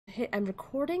I'm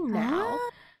recording now.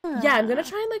 Ah. Yeah, I'm gonna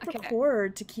try and like Okay.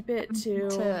 record to keep it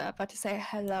About to say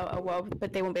hello,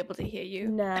 but they won't be able to hear you.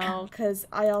 No, because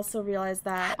I also realized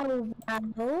that. Oh wow!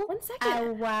 1 second.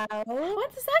 Oh wow!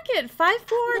 1 second.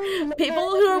 5-4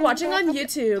 people who are watching on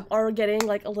YouTube are getting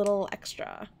like a little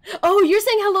extra. Oh, you're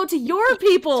saying hello to your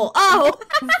people. Oh.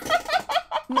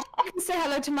 Now you can say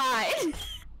hello to mine.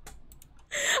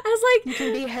 I was like, you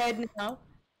can be heard now.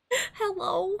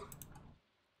 Hello.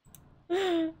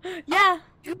 Yeah.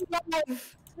 You're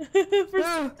live.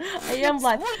 I am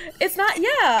live. It's not.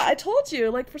 Yeah, I told you.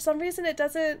 Like for some reason, it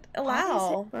doesn't allow. Why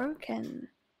is it broken?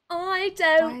 I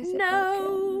don't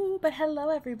know. But hello,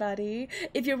 everybody.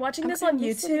 If you're watching this on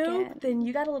YouTube, then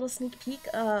you got a little sneak peek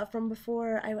from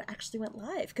before I actually went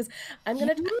live. Because I'm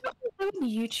gonna do on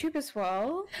YouTube as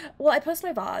well. Well, I post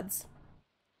my VODs.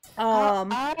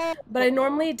 But I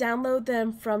normally download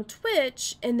them from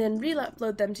Twitch and then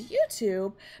re-upload them to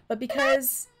YouTube. But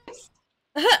because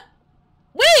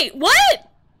wait, what?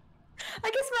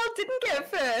 I guess Mel didn't get it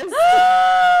first.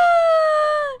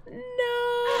 No.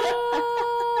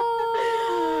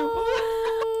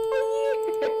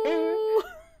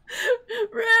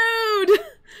 Rude.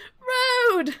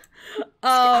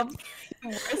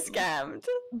 We're scammed.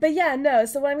 But yeah, no.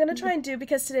 So what I'm gonna try and do,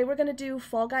 because today we're gonna do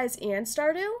Fall Guys and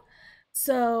Stardew.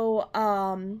 So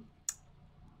I'm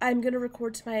gonna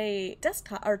record to my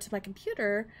desktop or to my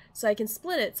computer so I can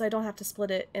split it, so I don't have to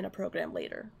split it in a program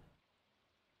later.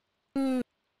 Ooh,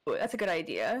 that's a good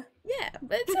idea. Yeah,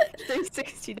 but it's a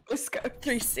 360 no scope.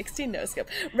 360 no scope.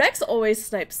 Rex always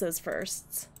snipes those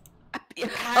firsts.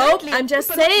 Apparently, oh, I'm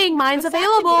just saying, mine's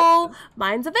available.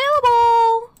 Mine's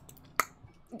available.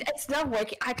 It's not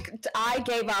working. I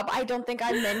gave up. I don't think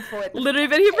I'm meant for it. Literally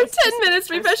been here for 10 minutes,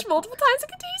 refreshed multiple times, and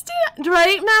continues to.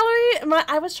 Right, Mallory?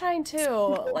 I was trying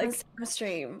to. Like,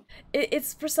 stream.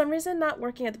 It's for some reason not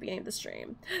working at the beginning of the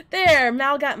stream. There,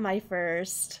 Mal got my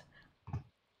first.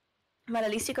 But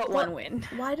at least you got one win.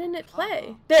 Why didn't it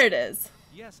play? There it is.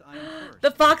 Yes, I'm first.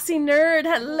 The Foxy Nerd,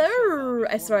 hello!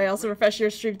 I swear I also refreshed your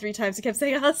stream 3 times. It kept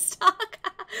saying I was stuck.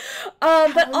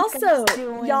 But also,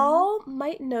 y'all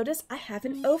might notice I have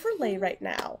an overlay right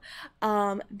now.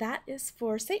 That is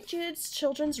for St. Jude's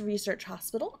Children's Research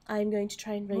Hospital. I'm going to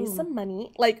try and raise some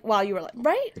money, like while you were like,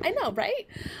 right? I know, right?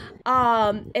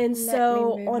 And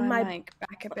so on my mic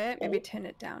back a bit, maybe turn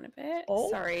it down a bit.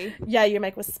 Sorry. Yeah, your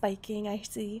mic was spiking, I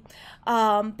see.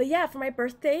 But yeah, for my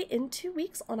birthday in 2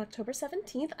 weeks on October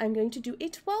 17th, I'm going to do a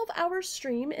 12-hour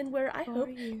stream in where I hope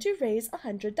to raise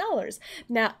 $100.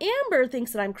 Now, Amber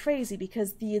thinks that I'm crazy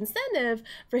because the incentive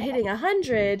for hitting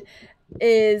 100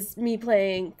 is me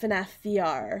playing FNAF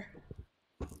VR.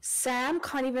 Sam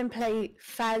can't even play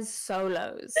Faz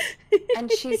solos,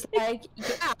 and she's like,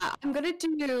 "Yeah, I'm gonna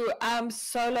do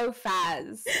solo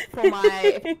Faz for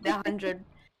my $100."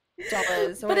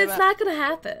 But it's not gonna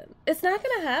happen. It's not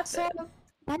gonna happen. So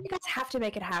now you guys have to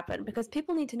make it happen because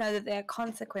people need to know that there are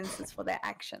consequences for their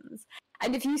actions.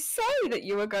 And if you say that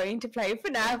you are going to play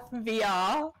FNAF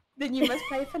VR, then you must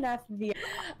play FNAF VR.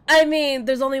 I mean,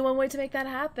 there's only one way to make that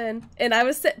happen. And I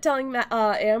was telling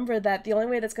Amber that the only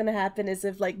way that's going to happen is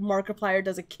if, like, Markiplier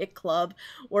does a kick club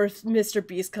or if Mr.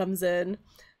 Beast comes in.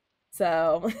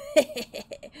 So,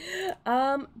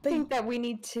 I think that we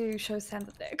need to show Sam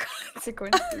that there are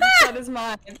consequences. That is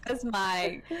my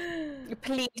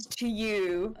plea to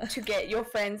you to get your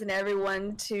friends and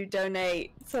everyone to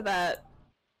donate so that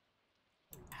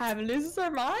Ham loses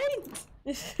her mind.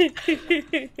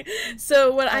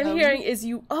 So what I'm hearing is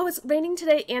it's raining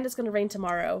today and it's gonna rain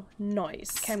tomorrow.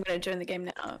 Nice. Okay, I'm gonna join the game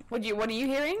now. What are you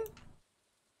hearing?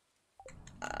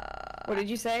 What did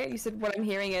you say? You said what I'm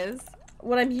hearing is?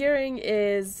 What I'm hearing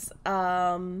is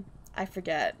I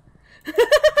forget.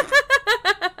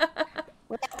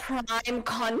 Prime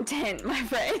content, my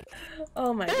friend.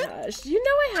 Oh my gosh. You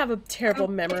know I have a terrible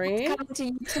memory.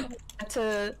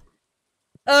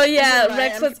 Oh yeah,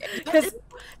 Rex was because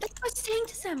that's what I was saying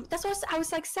to Sam. That's what I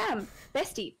was like, Sam,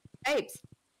 bestie, babes.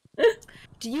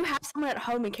 Do you have someone at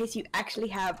home in case you actually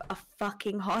have a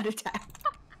fucking heart attack?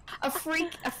 A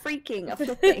flipping.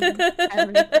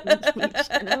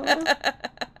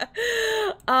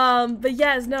 But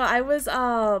yes, no, I was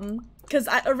because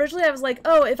originally I was like,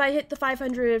 oh, if I hit the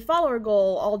 500 follower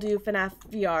goal, I'll do FNAF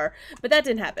VR, but that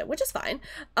didn't happen, which is fine.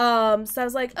 So I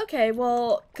was like, okay,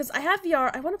 well, because I have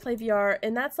VR, I want to play VR,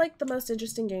 and that's like the most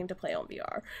interesting game to play on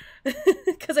VR,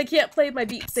 because I can't play my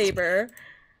Beat Saber.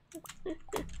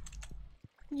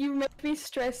 You make me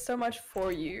stress so much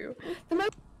for you. The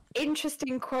most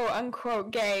interesting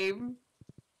quote-unquote game.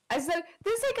 There's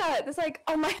like,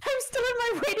 oh my, I'm still in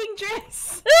my wedding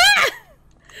dress.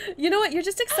 You know what? You're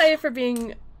just excited for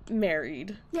being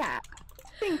married. Yeah.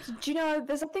 Do you know,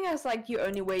 there's something else like you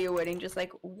only wear your wedding just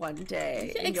like one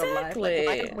day in your life. Exactly.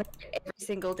 Like, I wear it every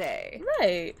single day.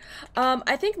 Right.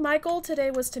 I think my goal today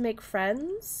was to make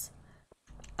friends.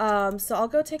 So I'll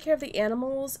go take care of the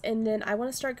animals, and then I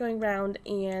want to start going around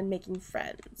and making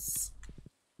friends.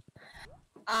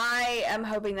 I am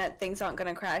hoping that things aren't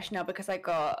going to crash now because I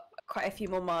got quite a few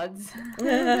more mods.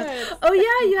 Oh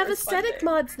yeah, you have aesthetic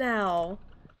mods now.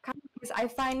 I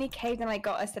finally caved and I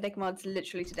got aesthetic mods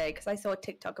literally today because I saw a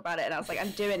TikTok about it and I was like,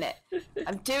 I'm doing it.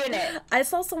 I'm doing it. I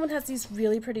saw someone has these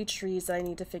really pretty trees that I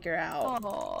need to figure out.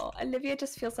 Oh, Olivia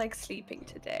just feels like sleeping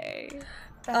today.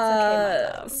 That's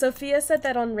okay, my love. Sophia said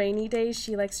that on rainy days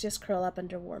she likes to just curl up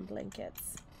under warm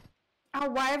blankets.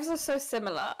 Our wives are so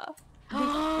similar.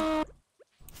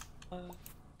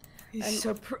 He's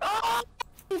so oh,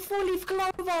 4-leaf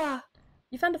clover.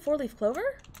 You found a 4-leaf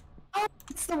clover? Oh,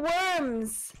 it's the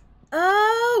worms.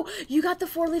 Oh, you got the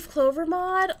 4-leaf clover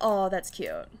mod? Oh, that's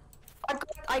cute.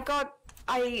 I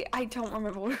don't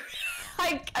remember.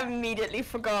 I immediately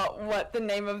forgot what the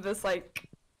name of this like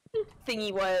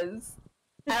thingy was.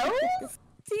 Elves?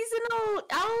 Seasonal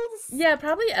elves? Yeah,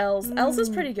 probably elves. Elves is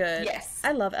pretty good. Yes.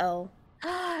 I love Elle.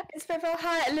 It's Purple.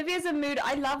 Hi, Olivia's in mood.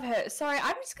 I love her. Sorry,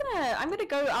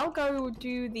 I'll go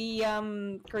do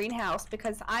the greenhouse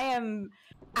because I am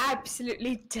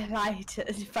absolutely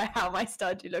delighted by how my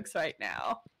Stardew looks right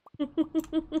now.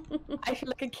 I feel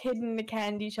like a kid in a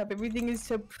candy shop. Everything is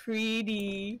so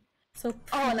pretty. So pretty.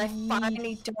 Oh, and I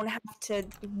finally don't have to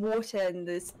water in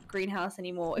this greenhouse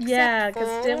anymore. Yeah,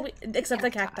 except the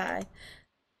cacti.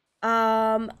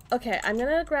 Okay, I'm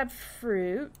gonna grab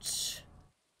fruit.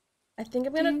 I think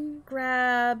I'm gonna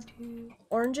grab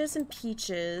oranges and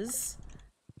peaches.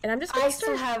 And I'm just gonna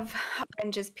still have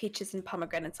oranges, peaches, and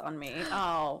pomegranates on me.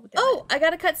 Oh, I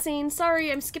got a cutscene.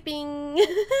 Sorry, I'm skipping.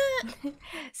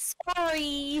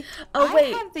 Sorry. Oh,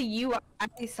 wait. I have the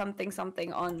UI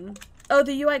something on. Oh,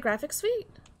 the UI graphics suite?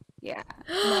 Yeah.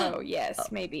 No,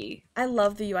 yes, maybe. I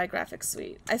love the UI graphics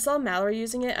suite. I saw Mallory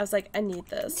using it. I was like, I need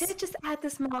this. Did it just add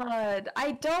this mod?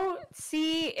 I don't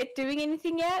see it doing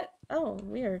anything yet. Oh,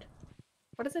 weird.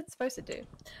 What is it supposed to do?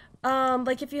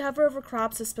 Like if you hover over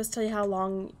crops, it's supposed to tell you how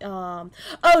long,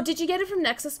 Oh, did you get it from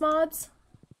Nexus Mods?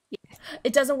 Yes.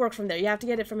 It doesn't work from there. You have to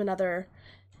get it from another.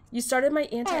 You started my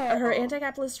her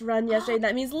anti-capitalist run yesterday, and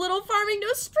that means little farming,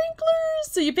 no sprinklers!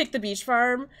 So you picked the beach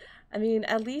farm. I mean,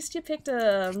 at least you picked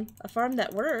a farm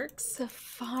that works. The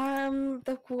farm,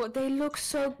 they look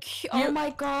so cute. Oh my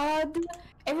god.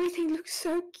 Everything looks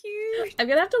so cute. I'm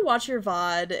gonna have to watch your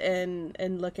VOD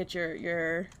and look at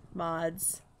your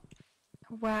mods.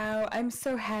 Wow, I'm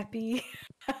so happy.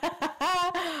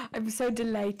 I'm so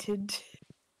delighted.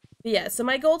 Yeah, so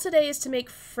my goal today is to make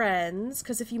friends,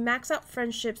 because if you max out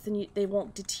friendships, then they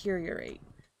won't deteriorate.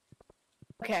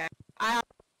 Okay, I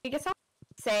guess I'll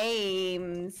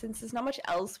same, since there's not much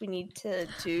else we need to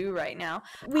do right now.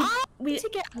 We need to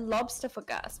get lobster for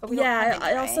Gus, but we don't have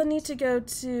any, I also need to go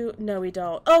to... No, we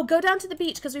don't. Oh, go down to the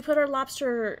beach, because we put our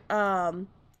lobster,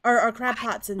 our crab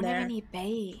pots in there. I need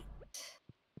bait.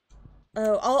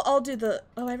 Oh, I'll do the...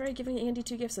 Oh, I've already given Andy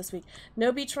 2 gifts this week.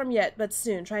 No beach farm yet, but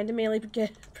soon. Trying to mainly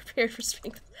get prepared for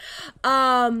spring. Do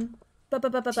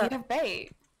you have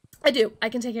bait? I do. I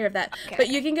can take care of that. Okay. But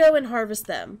you can go and harvest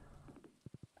them.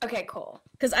 Okay, cool.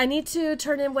 Because I need to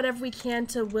turn in whatever we can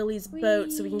to Willie's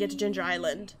boat so we can get to Ginger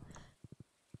Island.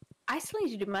 I still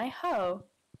need to do my hoe.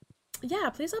 Yeah,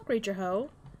 please upgrade your hoe.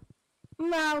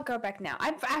 No, I'll go back now.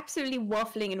 I'm absolutely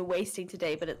waffling and wasting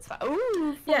today, but it's fine.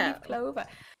 Ooh, 4-leaf clover.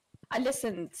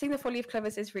 Listen, seeing the 4-leaf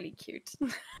clovers is really cute.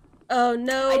 Oh,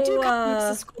 no. I do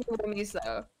got squirrels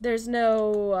though. There's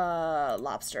no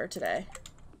lobster today.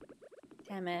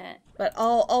 Damn it. But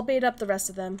I'll bait up the rest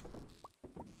of them.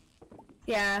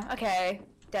 Yeah, okay.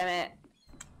 Damn it.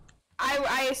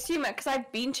 I assume it because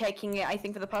I've been checking it, I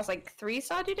think, for the past like 3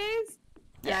 Stardew days.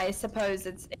 Yeah, I suppose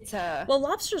it's a well,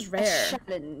 lobster's rare. A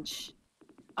challenge.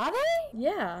 Are they?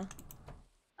 Yeah.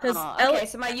 Okay,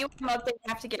 so my UI mod thing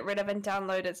I have to get rid of and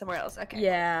download it somewhere else. Okay.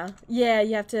 Yeah,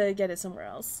 you have to get it somewhere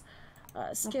else.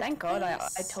 Well, thank God I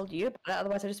told you about it.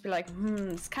 Otherwise, I'd just be like,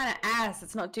 it's kind of ass.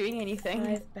 It's not doing anything.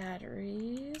 5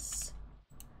 batteries.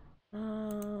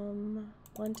 1,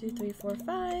 2, 3, 4,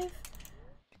 5.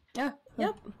 Yeah.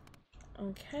 Yep.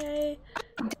 Okay.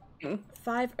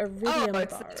 5 iridium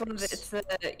bars. It's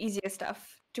the easier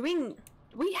stuff.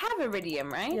 We have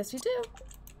iridium, right? Yes, we do.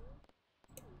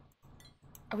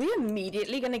 Are we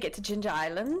immediately gonna get to Ginger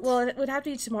Island? Well, it would have to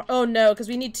be tomorrow. Oh no, because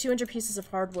we need 200 pieces of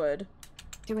hardwood.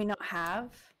 Do we not have?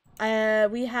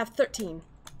 We have 13.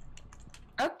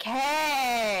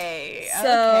 Okay. So,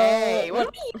 okay. What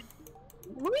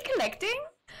are we collecting?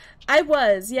 I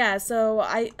was, yeah. So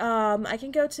I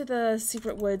can go to the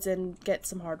secret woods and get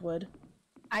some hardwood.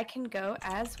 I can go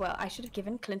as well. I should have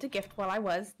given Clint a gift while I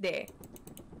was there.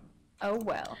 Oh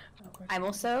well. I'm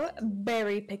also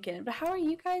berry picking. But how are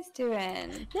you guys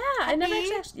doing? Yeah, I never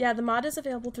actually. Yeah, the mod is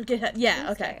available through GitHub.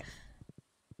 Yeah, okay.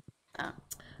 Oh.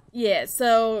 Yeah,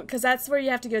 so because that's where you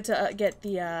have to go to get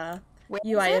the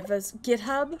UI of this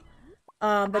GitHub.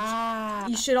 But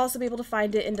you should also be able to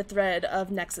find it in the thread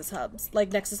of Nexus hubs,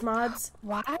 like Nexus mods.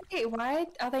 Why are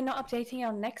they not updating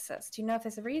on Nexus? Do you know if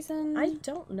there's a reason? I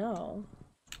don't know.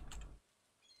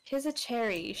 Here's a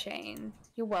cherry, Shane.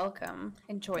 You're welcome.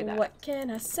 Enjoy that. What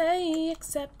can I say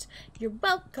except you're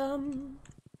welcome?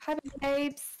 Hi,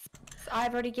 babes.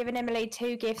 I've already given Emily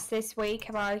 2 gifts this week.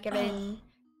 Have I given?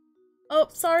 Oh,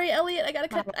 sorry, Elliot. I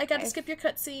gotta skip your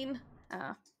cutscene.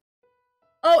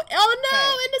 Oh. Oh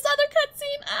no! In this other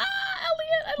cutscene,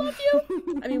 Elliot, I love you.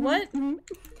 I mean, what?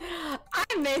 I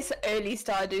miss early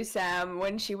Stardew Sam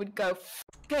when she would go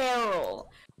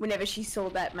feral whenever she saw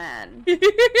that man.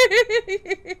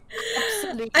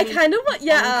 Absolutely. I kind of want,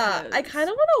 I kind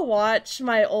of want to watch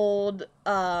my old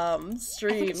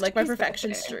stream, like my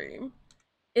perfection stream.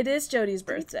 It is Jodi's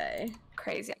birthday.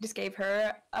 Crazy. I just gave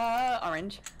her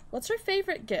orange. What's her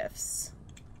favorite gifts?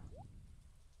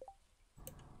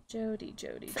 Jodi.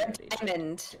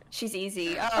 Diamond. She's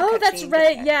easy. Oh, that's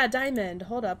right. Okay. Yeah, diamond.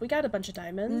 Hold up. We got a bunch of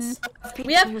diamonds.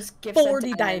 We have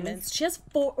 40 diamonds. She has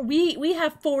 4. We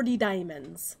have 40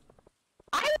 diamonds.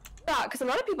 I thought because a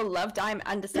lot of people love diamond,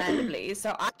 understandably.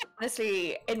 So I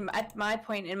honestly, at my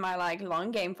point in my like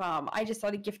long game farm, I just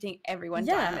started gifting everyone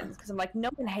diamonds because I'm like, no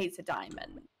one hates a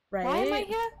diamond. Right. Why am I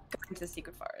here? Going to the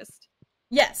secret forest.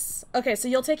 Yes. Okay. So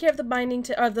you'll take care of the binding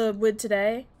or the wood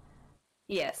today.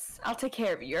 Yes, I'll take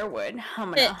care of your wood.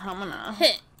 Humana.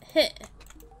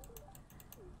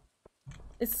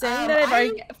 It's saying that I've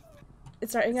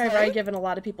already given a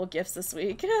lot of people gifts this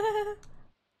week. Yeah,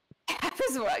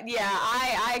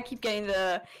 I keep getting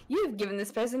you've given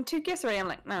this person 2 gifts already. I'm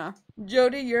like, no.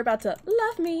 Jodi, you're about to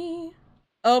love me.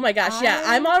 Oh my gosh, yeah,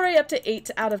 I'm already up to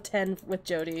 8 out of 10 with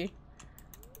Jodi.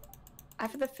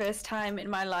 For the first time in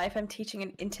my life, I'm teaching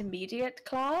an intermediate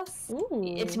class. Ooh.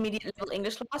 Intermediate level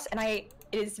English class, and it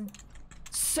is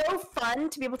so fun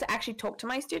to be able to actually talk to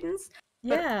my students.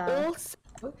 Yeah. But also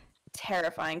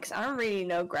terrifying because I don't really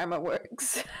know grammar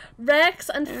works.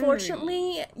 Rex,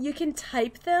 unfortunately, you can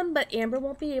type them, but Amber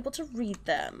won't be able to read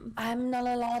them. I'm not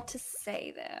allowed to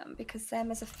say them because Sam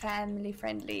is a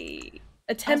family-friendly.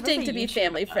 Attempting to be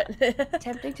family friendly.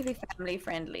 Attempting to be family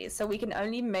friendly, so we can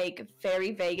only make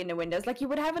very vague innuendos like you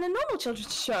would have in a normal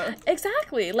children's show.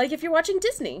 Exactly, like if you're watching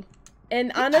Disney.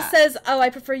 And Anna says, "Oh, I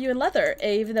prefer you in leather,"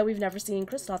 even though we've never seen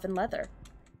Kristoff in leather.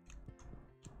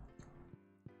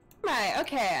 Right,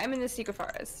 okay, I'm in the secret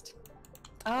forest.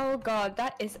 Oh god,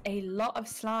 that is a lot of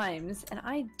slimes, and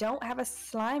I don't have a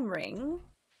slime ring.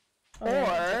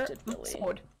 Or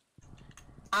sword.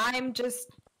 I'm just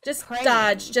praying.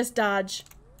 Just dodge.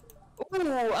 Ooh,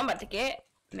 I'm about to get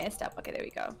messed up. Okay, there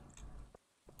we go.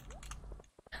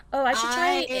 Oh, I should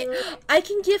try it. I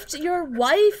can gift your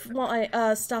wife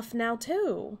stuff now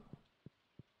too.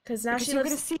 Because now she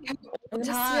lives. See her I'm gonna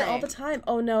see her all the time.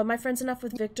 Oh no, am I friends enough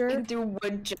with Victor? You can do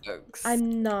wood jokes.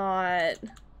 I'm not.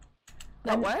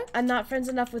 What? I'm not friends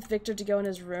enough with Victor to go in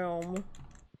his room.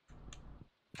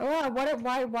 Oh,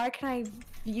 why can I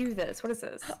view this? What is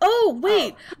this? Oh,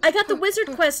 wait! I got the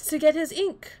wizard quest to get his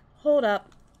ink. Hold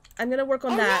up. I'm gonna work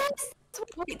on that. Yes!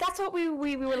 That's what we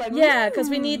were like. Yeah, because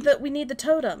we need the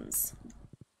totems.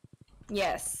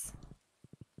 Yes.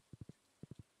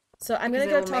 So I'm gonna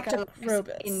go talk to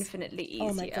Krobus. Infinitely easier.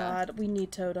 Oh my god, we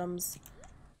need totems.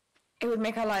 It would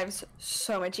make our lives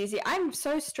so much easier. I'm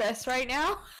so stressed right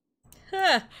now.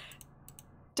 Huh.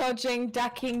 Dodging,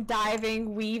 ducking,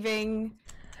 diving, weaving.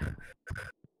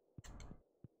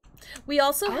 We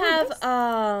also have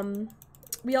have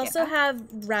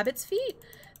rabbit's feet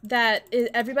that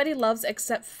everybody loves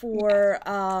except for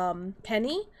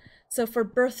Penny. So for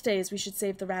birthdays we should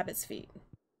save the rabbit's feet.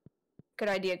 Good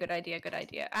idea, good idea, good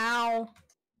idea. Ow.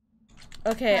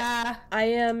 Okay, I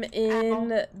am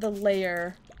in the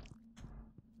lair.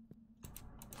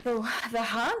 The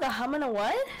hum and a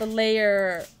what? The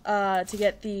lair to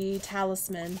get the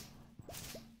talisman.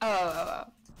 Oh.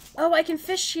 Oh, I can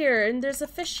fish here, and there's a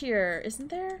fish here, isn't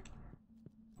there?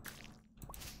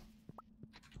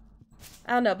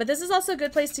 I don't know, but this is also a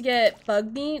good place to get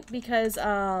bug meat because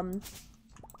of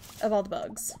all the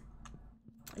bugs.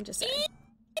 I'm just saying.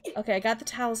 Okay, I got the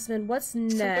talisman. What's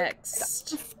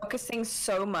next? I'm focusing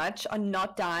so much on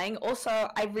not dying. Also,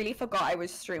 I really forgot I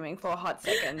was streaming for a hot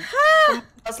second. I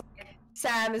was like,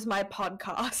 Sam is my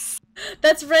podcast.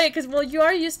 That's right, because, well, you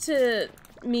are used to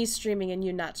me streaming and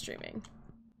you not streaming.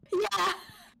 Yeah.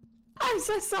 I'm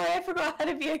so sorry, I forgot how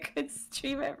to be a good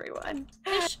stream, everyone.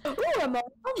 Pish, Ooh, I'm a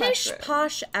pish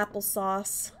posh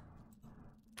applesauce.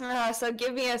 So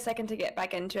give me a second to get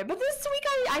back into it. But this week,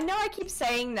 I know I keep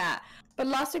saying that. But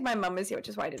last week my mum was here, which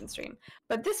is why I didn't stream.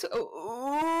 But this,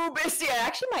 bestie, I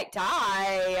actually might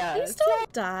die. Please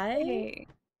don't die.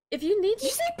 If you need... Did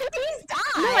you say please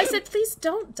die? No, I said please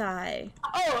don't die.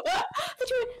 Oh,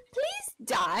 please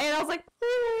die. And I was like,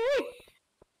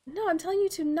 no, I'm telling you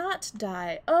to not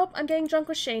die. Oh, I'm getting drunk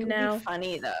with Shane now. It'd be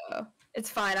funny though. It's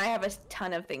fine. I have a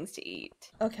ton of things to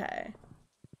eat. Okay.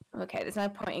 Okay, there's no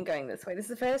point in going this way. This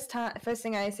is the first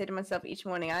thing I say to myself each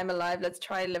morning. I'm alive. Let's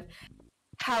try to live.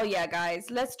 Hell yeah, guys.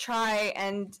 Let's try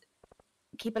and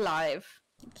keep alive.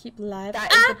 Keep alive.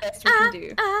 That is the best we can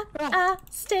do.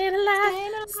 Staying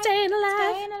alive. Staying alive.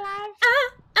 Staying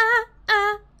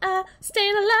alive.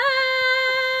 Staying alive.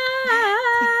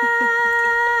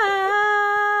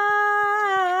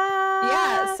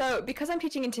 Yeah, so because I'm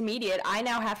teaching intermediate, I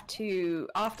now have to,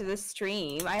 after this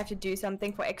stream, I have to do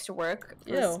something for extra work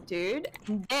for this dude.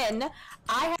 And then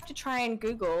I have to try and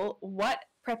Google what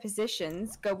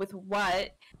prepositions go with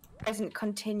what present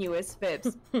continuous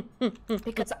verbs.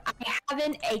 Because I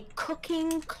haven't a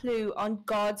cooking clue on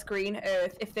God's green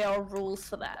earth if there are rules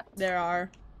for that. There are.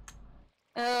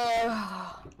 And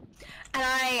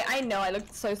I know I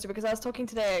looked so stupid because I was talking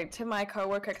today to my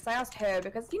coworker because I asked her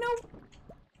because, you know,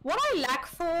 what I lack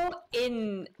for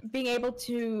in being able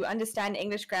to understand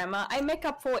English grammar, I make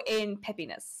up for in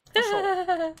peppiness, for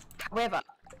sure. However,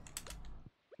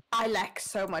 I lack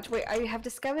so much. Wait, I have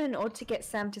discovered in order to get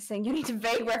Sam to sing, you need a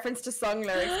vague reference to song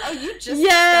lyrics. Oh, you just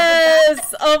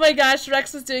Yes! Oh my gosh,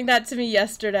 Rex was doing that to me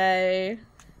yesterday.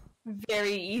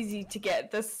 Very easy to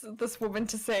get this woman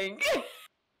to sing.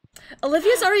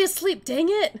 Olivia's already asleep, dang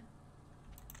it!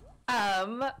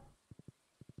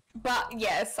 But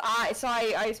yes, I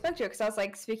spoke to her because I was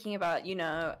like speaking about, you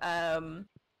know,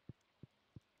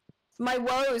 my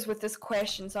woes with this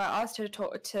question. So I asked her to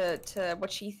talk to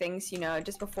what she thinks, you know,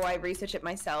 just before I research it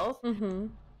myself. Mm-hmm.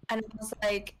 And I was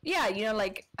like, yeah, you know,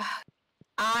 like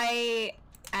I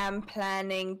am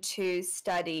planning to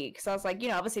study because I was like, you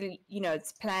know, obviously, you know,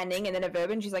 it's planning and then a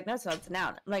verb, and she's like, no, it's not, it's a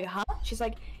noun. I'm like, huh? She's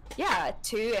like, yeah,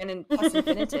 to and then plus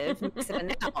infinitive makes it a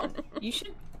noun. You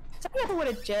should tell me what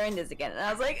a gerund is again. And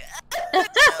I was like,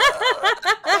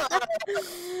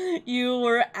 you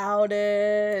were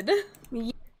outed.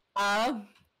 Yeah,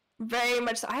 very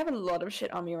much so. I have a lot of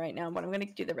shit on me right now, but I'm gonna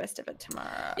do the rest of it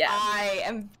tomorrow. Yeah.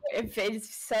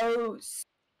 It's so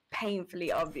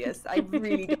painfully obvious. I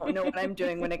really don't know what I'm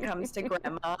doing when it comes to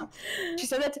grammar. She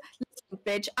said that, listen,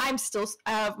 bitch, I'm still,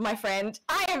 my friend,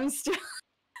 I am still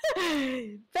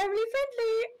family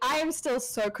friendly. I am still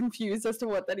so confused as to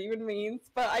what that even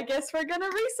means, but I guess we're gonna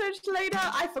research later.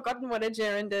 I've forgotten what a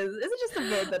gerund is. Is it just a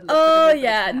verb that looks like a verb?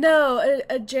 Yeah, no,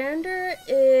 a gerund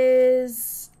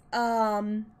is,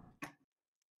 oh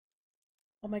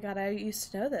my god, I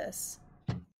used to know this.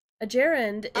 A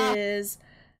gerund is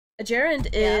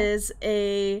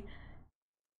a,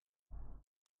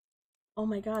 oh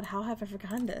my god, how have I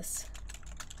forgotten this?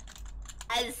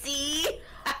 I see.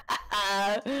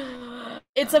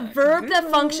 It's a verb that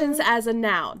functions as a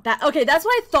noun. Okay, that's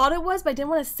what I thought it was, but I didn't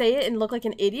want to say it and look like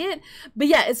an idiot. But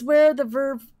yeah, it's where the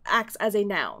verb acts as a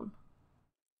noun.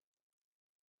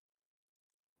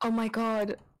 Oh my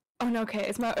god. Oh no, okay,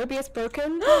 is my OBS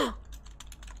broken?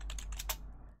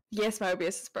 Yes, my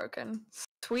OBS is broken.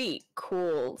 Sweet,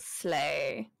 cool,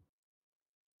 slay.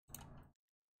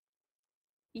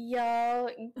 Y'all,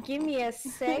 give me a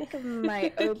sec.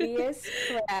 My OBS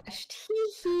crashed.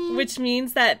 Which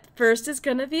means that first is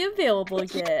gonna be available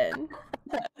again.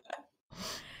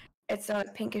 It's not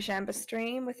a PinkishAmber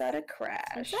stream without a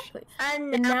crash. Exactly.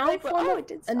 And a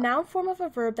noun form of a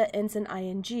verb that ends in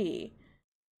ing.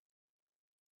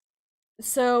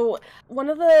 So one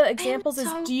of the examples is,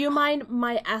 do you mind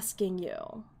my asking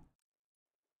you?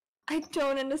 I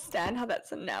don't understand how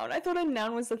that's a noun. I thought a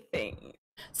noun was a thing.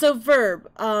 So verb,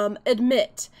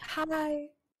 admit. Hi.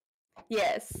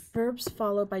 Yes. Verbs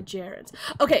followed by gerunds.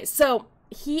 Okay, so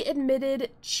he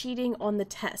admitted cheating on the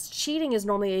test. Cheating is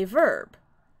normally a verb.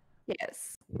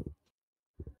 Yes.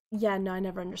 Yeah, no, I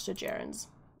never understood gerunds.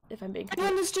 If I'm being I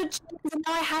understood gerunds, and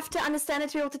now I have to understand it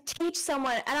to be able to teach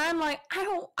someone, and I'm like,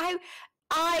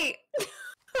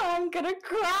 I'm gonna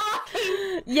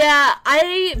cry. Yeah,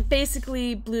 I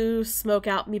basically blew smoke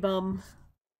out me bum.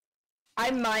 I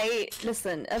might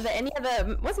listen. Are there any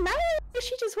other? Was Mallory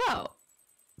she as well?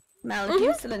 Mallory,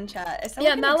 you still in chat?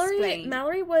 Yeah,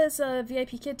 Mallory was a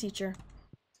VIP kid teacher.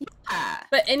 Yeah.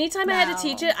 But anytime I had to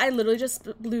teach it, I literally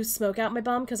just blew smoke out my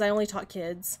bum because I only taught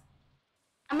kids.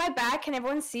 On my back, can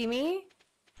everyone see me?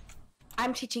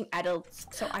 I'm teaching adults,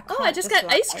 so I can't. Oh, I just got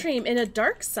ice cream in a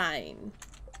dark sign.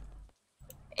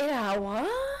 Yeah, what?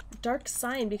 Dark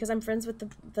sign because I'm friends with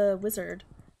the wizard.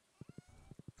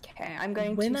 Okay, I'm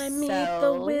going when to I meet sell...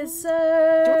 the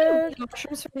wizard. Do we need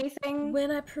mushrooms for anything?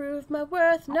 When I prove my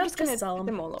worth, I'm no, just gonna sell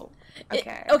them all.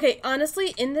 Okay. Okay,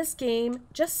 honestly, in this game,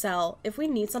 just sell. If we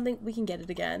need something, we can get it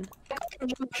again. I got a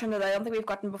new mushroom that I don't think we've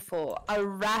gotten before. A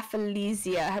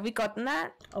Rafflesia. Have we gotten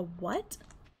that? A what?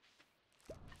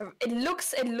 It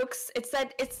looks,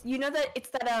 you know that, it's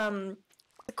that,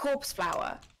 the corpse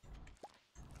flower.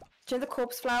 Do you know the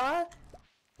corpse flower?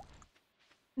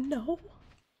 No.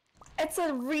 It's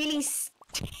a really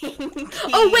stinky...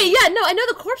 Oh, wait, yeah, no, I know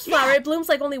the corpse flower. Yeah. It blooms,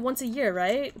 like, only once a year,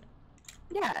 right?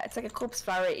 Yeah, it's like a corpse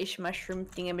flower-ish mushroom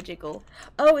thingamajiggle.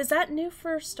 Oh, is that new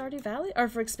for Stardew Valley? Or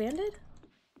for Expanded?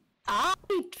 I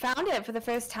found it for the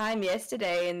first time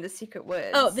yesterday in the Secret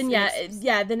Woods. Oh, then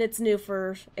yeah, then it's new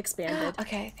for Expanded.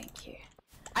 Okay, thank you.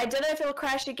 I don't know if it'll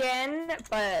crash again,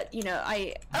 but, you know, Oh,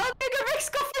 Mega Rex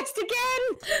got fixed again!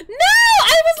 No!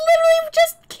 I was literally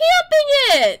just camping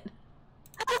it!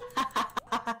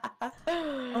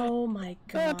 Oh my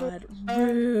god.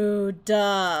 Rude.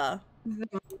 The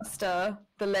monster.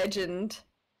 The legend.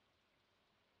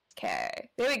 Okay.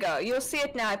 There we go. You'll see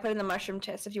it now. I put it in the mushroom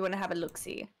chest if you want to have a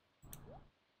look-see.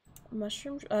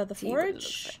 Mushroom? The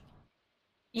forage? Like.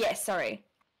 Yes, sorry.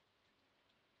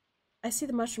 I see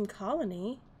the mushroom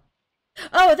colony.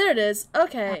 Oh, there it is.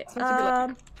 Okay.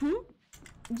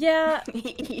 Yeah.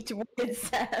 Eat with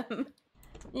Sam.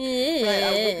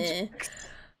 Yeah.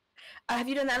 Right, have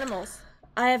you done the animals?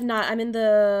 I have not. I'm in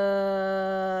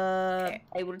the... Okay,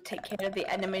 I will take care of the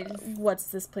animals. What's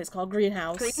this place called?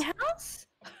 Greenhouse. Greenhouse?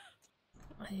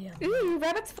 Yeah. Ooh,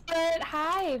 rabbit's foot.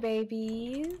 Hi,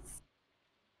 babies.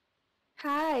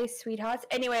 Hi, sweethearts.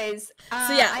 Anyways,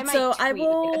 so yeah, I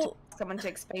will someone to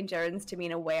explain gerunds to me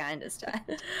in a way I understand.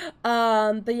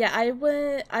 But yeah, I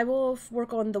will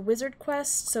work on the wizard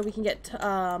quest so we can get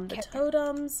the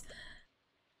totems.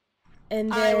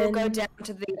 And then I will go down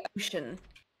to the ocean.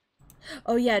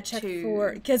 Oh yeah, check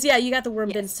for because yeah, you got the worm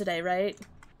bins today, right?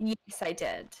 Yes, I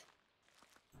did.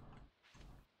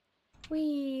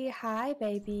 Hi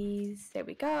babies. There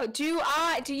we go. Do you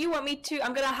want me to?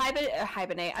 I'm gonna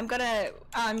hibernate. I'm gonna.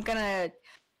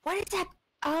 What is that?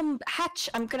 Hatch.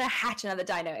 I'm gonna hatch another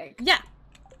dino egg. Yeah.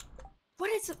 What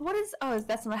is? Oh,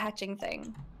 that's not a hatching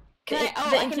thing.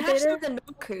 I can hatch them in the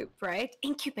normal coop, right?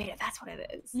 Incubator. That's what it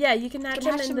is. Yeah, you can hatch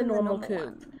them in the normal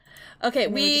coop. Okay,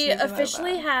 we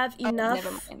officially have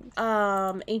enough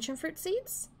ancient fruit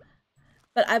seeds,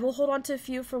 but I will hold on to a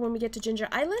few for when we get to Ginger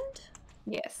Island.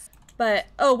 Yes. But,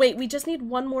 oh wait, we just need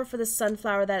one more for the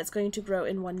sunflower that it's going to grow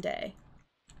in one day.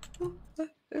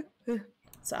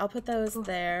 So I'll put those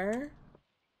there.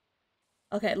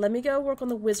 Okay, let me go work on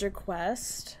the wizard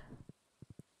quest.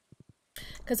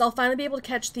 Because I'll finally be able to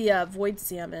catch the void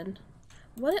salmon.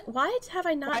 Why have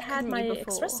I not had my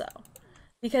espresso?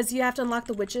 Because you have to unlock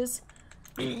the witches.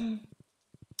 What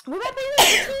about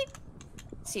the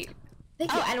see?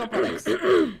 Thank you. Animal products.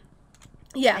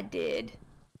 Yeah. I did.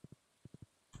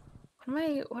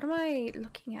 What am I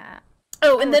looking at?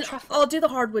 Oh, and then I'll do the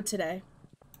hardwood today.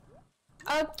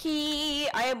 Okay,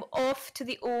 I am off to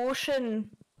the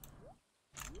ocean.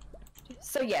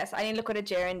 So yes, I need to look what a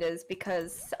gerund is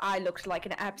because I looked like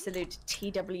an absolute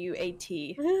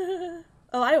TWAT.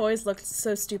 Oh, I always looked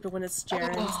so stupid when it's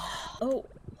gerunds. Oh,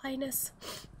 Linus.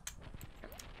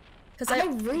 Because I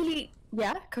really...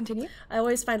 Yeah, continue. I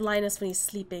always find Linus when he's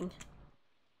sleeping.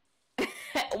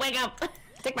 Wake up!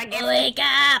 Take my gift! Wake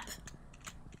up!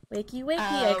 Wakey,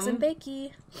 wakey, eggs and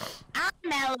bakey. I'm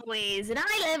Eloise, and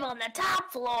I live on the top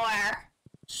floor.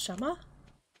 Shama?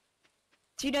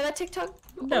 Do you know that TikTok?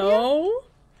 No.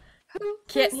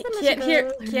 Can't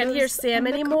hear Sam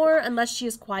anymore unless she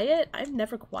is quiet. I'm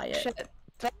never quiet. Shit.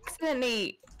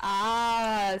 Accidentally.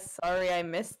 Sorry, I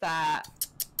missed that.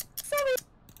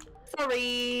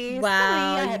 Sorry.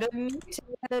 Wow. Sorry, I had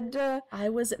muted. I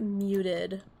was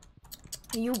muted.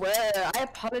 You were. I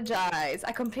apologize.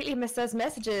 I completely missed those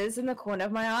messages in the corner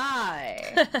of my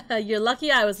eye. You're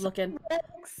lucky I was looking.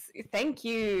 Thank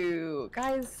you.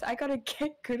 Guys, I gotta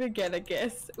get good again, I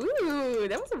guess. Ooh,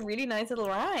 that was a really nice little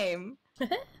rhyme.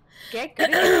 Get good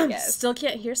again, I guess. Still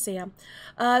can't hear Sam.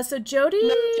 So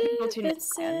Jody,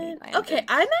 Vincent. Okay,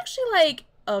 I'm actually like...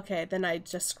 Okay, then I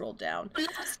just scrolled down.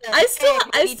 I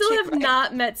still have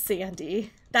not met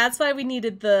Sandy. That's why we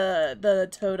needed the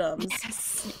totems.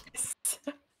 Yes.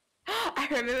 I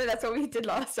remember that's what we did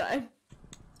last time.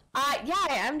 Yeah,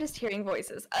 I am just hearing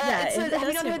voices. Yeah, it says, it does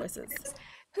have you hear not voices.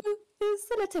 Who is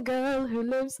the little girl who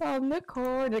lives on the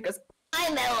corner? It goes,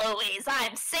 I'm Eloise,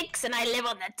 I'm 6 and I live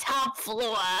on the top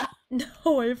floor.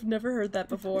 No, I've never heard that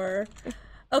before.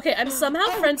 Okay, I'm somehow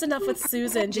friends enough with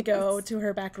Susan to go to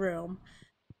her back room.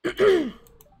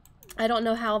 I don't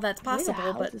know how that's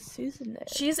possible, but Susan live?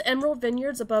 She's Emerald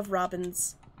Vineyards above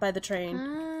Robin's by the train.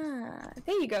 Ah,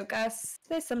 there you go, Gus.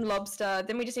 There's some lobster.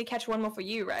 Then we just need to catch one more for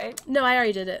you, right? No, I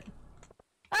already did it.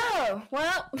 Oh,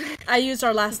 well. I used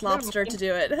our last lobster to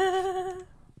do it.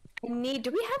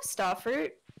 Do we have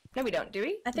starfruit? No, we don't, do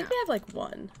we? I think we have like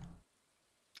one.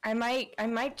 I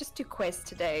might just do quest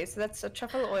today. So that's a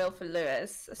truffle oil for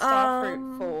Lewis, a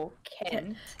starfruit for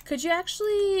Ken. Could you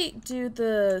actually do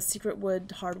the secret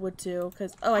wood hardwood too?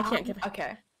 Because I can't give it.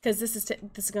 Okay. Because this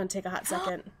is going to take a hot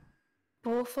second.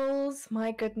 Waffles,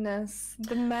 my goodness,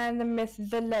 the man, the myth,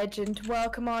 the legend.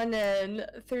 Welcome on in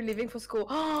through leaving for school.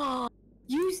 Oh,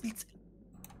 do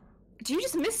you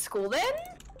just miss school then?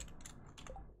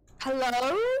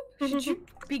 Hello? Should you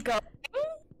be going?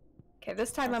 Okay,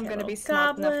 this time I'm gonna be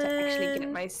smart enough to actually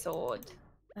get my sword.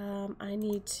 I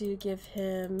need to give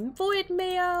him void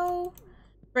mayo.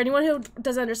 For anyone who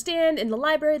doesn't understand, in the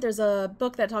library there's a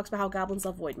book that talks about how goblins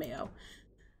love void mayo.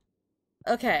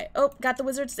 Okay. Oh, got the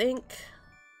wizard's ink.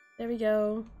 There we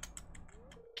go.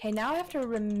 Okay, now I have to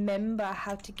remember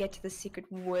how to get to the secret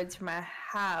woods from my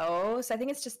house. I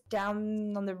think it's just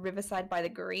down on the riverside by the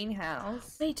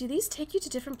greenhouse. Wait, do these take you to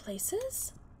different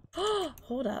places?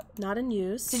 Hold up. Not in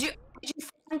use. Did you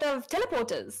find of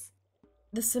teleporters?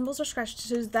 The symbols are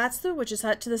scratched. That's the witch's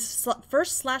hut to the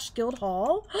first / guild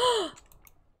hall.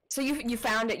 So you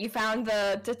found it. You found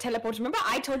the teleporter. Remember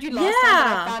I told you last time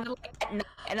that I found it like at night,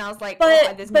 and I was like,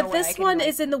 but, there's no way this one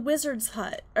is in the wizard's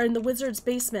hut, or in the wizard's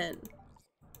basement.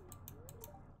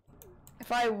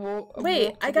 If I walk,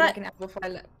 wait, I got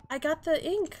the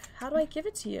ink. How do I give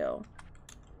it to you?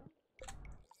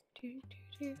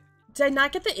 Did I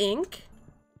not get the ink?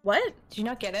 What? Did you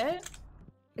not get it?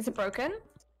 Is it broken?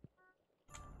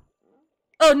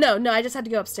 Oh no, I just had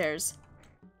to go upstairs.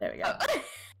 There we go. Oh.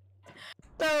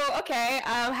 So, okay,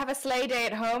 have a sleigh day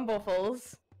at home,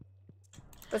 Waffles.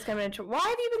 That's coming into. Why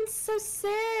have you been so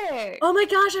sick? Oh my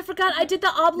gosh, I forgot I did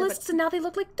the obelisks and now they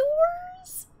look like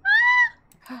doors.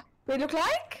 They look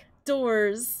like?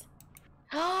 Doors.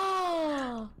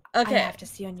 Oh. Okay. I have to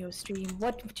see on your stream.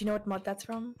 Do you know what mod that's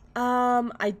from?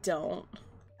 I don't.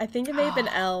 I think it may have been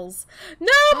L's.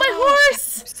 No, my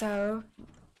horse! So.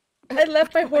 I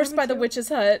left my horse by the witch's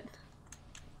hut.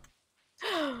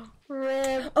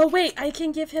 Rip. Oh wait, I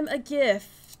can give him a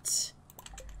gift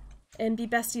and be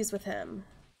besties with him.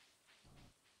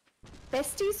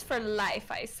 Besties for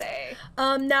life, I say.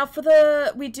 Now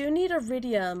we do need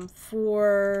iridium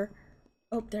for,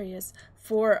 oh, there he is,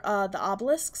 for the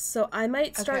obelisks, so I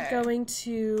might start going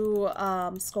to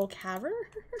Skull Cavern.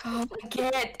 Oh my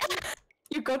god,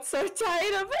 you got so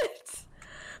tired of it.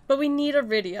 But we need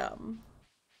iridium.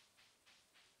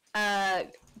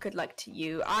 Good luck to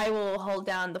you. I will hold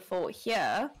down the fort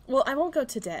here. Well, I won't go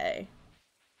today.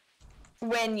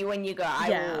 When you go, I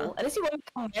will. Unless you want me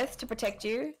to come with to protect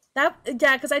you. Yeah,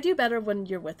 because I do better when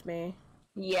you're with me.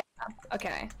 Yeah.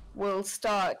 Okay. We'll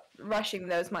start rushing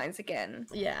those mines again.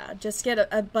 Yeah, just get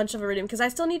a bunch of iridium because I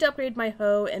still need to upgrade my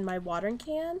hoe and my watering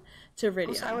can to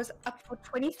iridium. So I was up for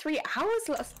 23 hours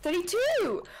last.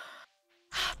 32.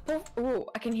 Oh,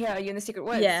 I can hear you in the secret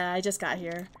woods. Yeah, I just got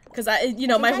here because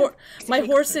my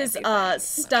horse is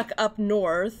stuck up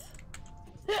north.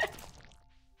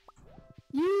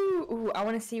 I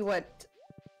want to see what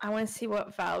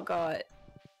Val got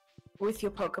with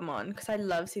your Pokemon because I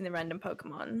love seeing the random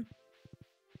Pokemon.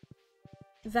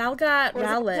 Val got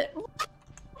Rowlet.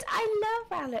 I love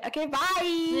Rowlet. Okay, bye.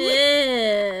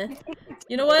 Yeah.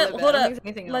 You know what? Hold up.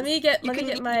 Let me get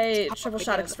my triple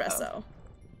shot espresso.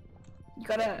 You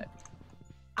gotta.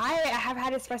 I have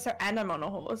had espresso and I'm on a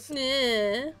horse.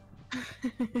 Yeah.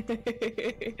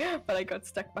 But I got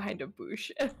stuck behind a bush.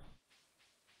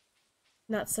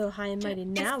 Not so high and mighty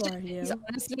now, are you?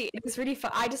 Honestly, it's really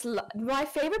fun. My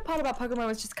favorite part about Pokemon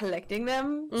was just collecting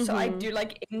them. So I do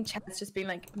like in chats just being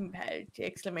like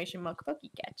exclamation mark Poke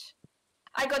catch.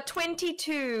 I got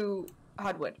 22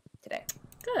 hardwood today.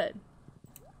 Good.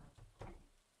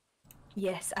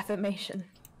 Yes, affirmation.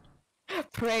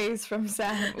 Praise from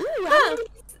Sam. Ooh,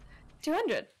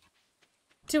 200.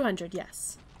 200,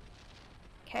 yes.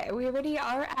 Okay, we already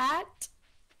are at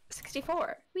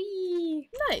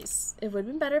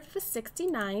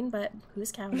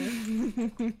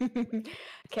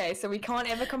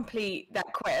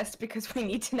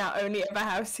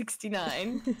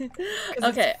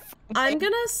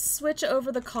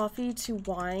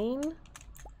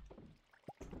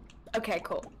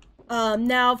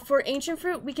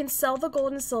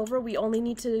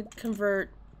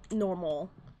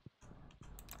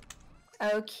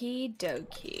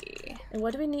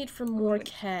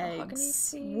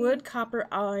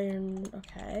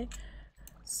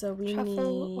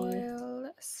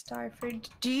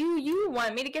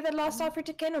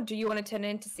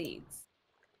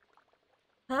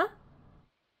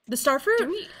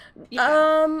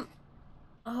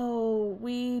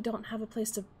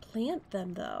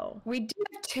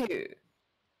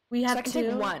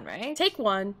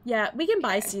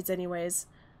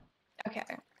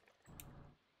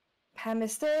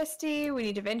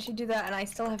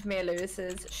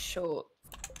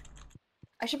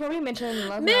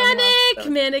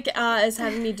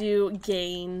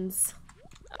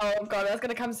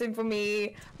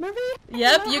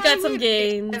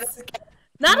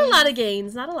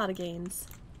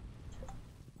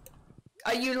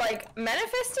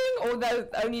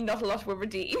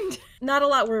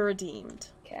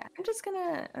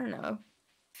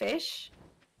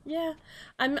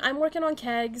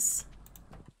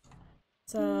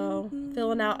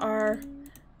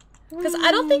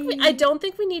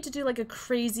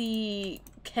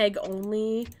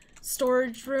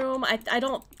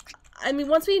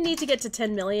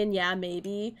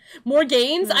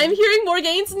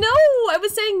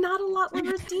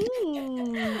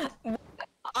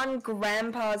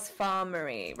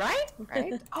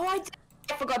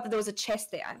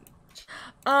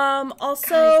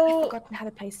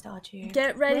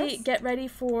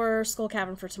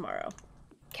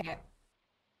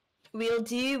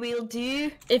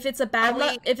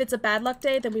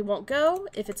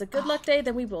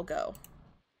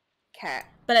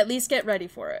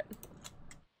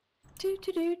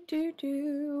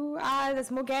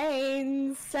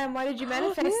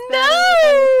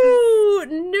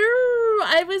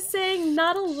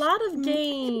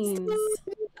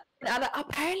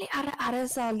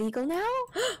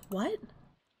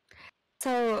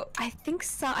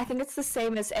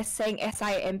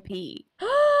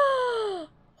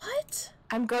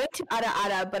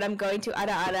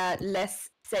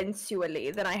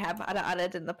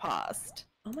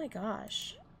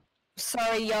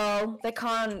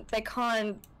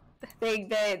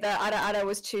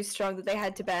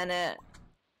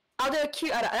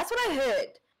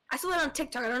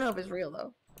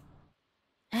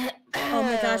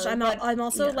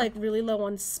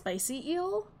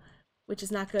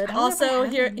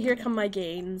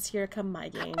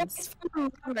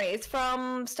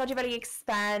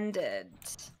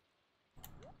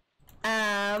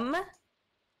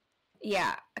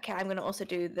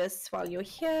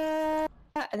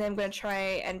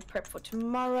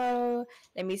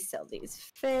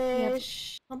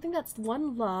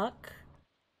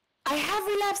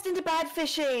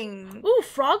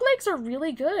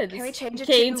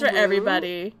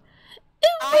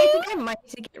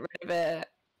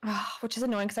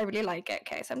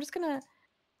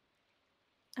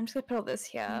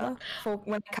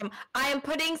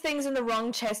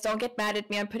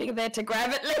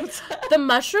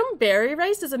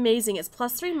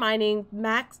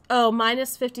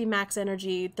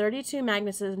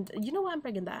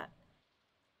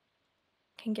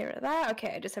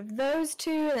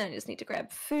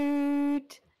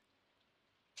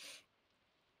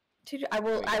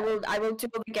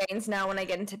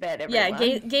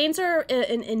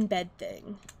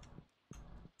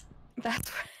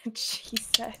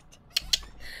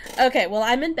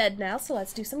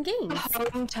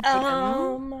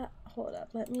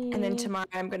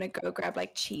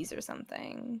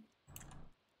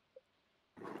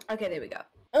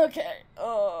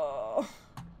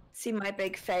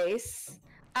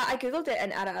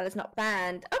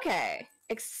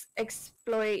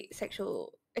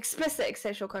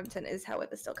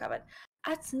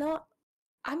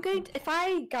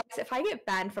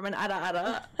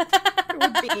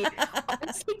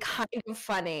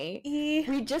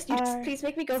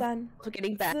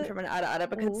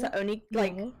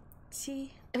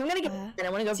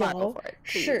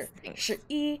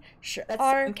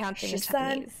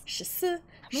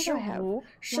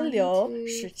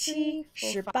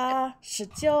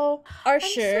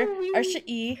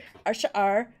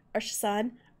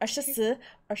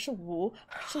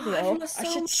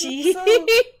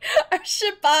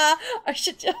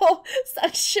 24、25、26、27、so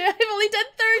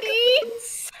 28、29、30.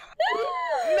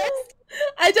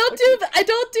 I've only done 30. I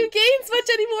don't do games much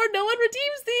anymore. No one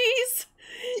redeems these.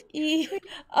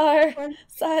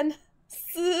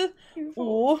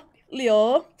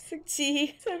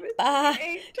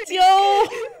 1、2、3、4、5、6、7、8、9.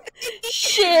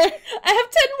 Sure, I have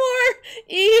 10 more.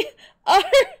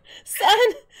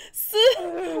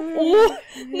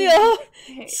 1、2、3、4、5、6、7、8、9.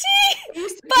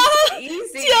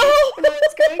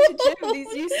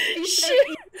 These used to be so easy.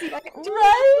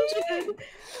 Right?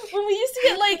 When we used to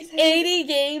get like 80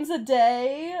 games a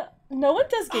day, no one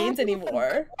does games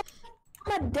anymore.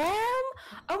 Madame,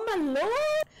 oh my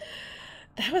lord.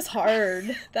 That was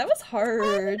hard. That was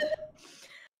hard.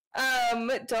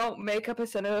 Don't make a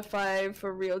Persona 5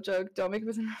 for real joke. Don't make a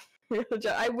Persona for real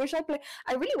joke. I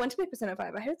really want to play Persona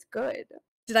 5. I heard it's good.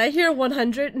 Did I hear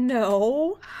 100?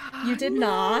 No. You did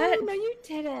not. No, you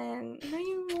didn't. No,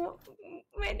 you won't.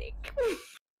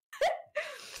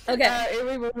 Okay.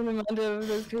 Every woman of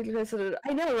those people.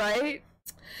 I know, right?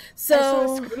 So I saw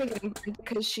a screaming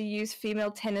because she used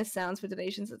female tennis sounds for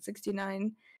donations at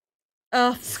 69.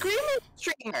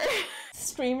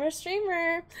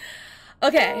 Streamer.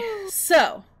 Okay,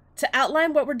 so to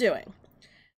outline what we're doing,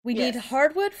 we need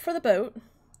hardwood for the boat.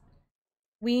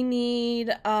 We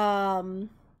need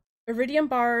iridium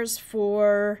bars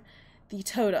for the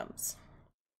totems.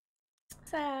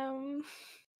 Sam.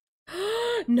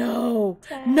 No!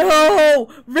 No!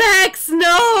 Rex, no!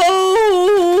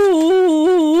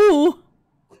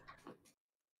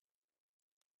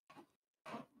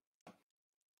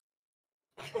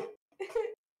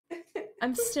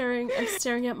 I'm staring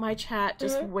at my chat,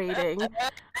 just waiting.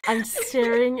 I'm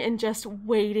staring and just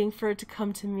waiting for it to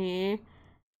come to me.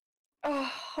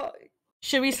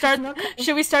 Should we start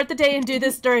the day and do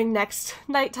this during next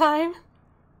nighttime?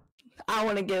 I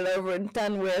want to get it over and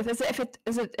done with. If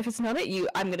it's not at you,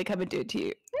 I'm gonna come and do it to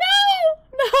you.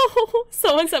 No!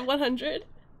 Someone said 100.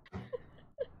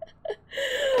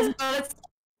 I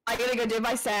gotta go do it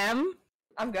by Sam.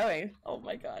 I'm going. Oh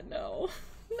my god, no.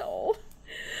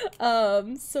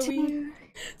 So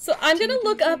I'm gonna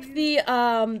look up the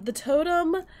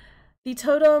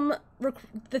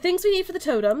things we need for the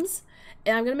totems,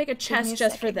 and I'm gonna make a chest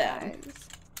just for them.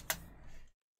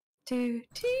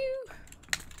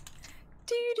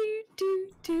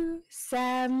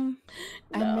 Sam,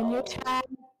 I'm in your chat.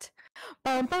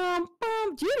 Bum, bum,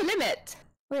 bum. Do you have a limit?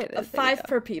 Wait, 5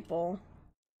 per people.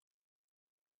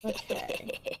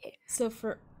 Okay. So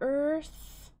for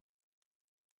Earth,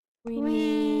 we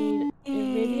need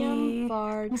iridium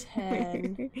bar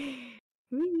 10.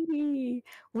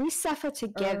 We suffer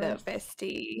together, Earth.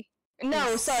 Bestie.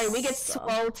 No, sorry, we get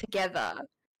swole together.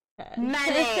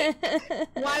 Manic!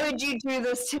 Why would you do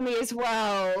this to me as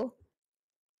well?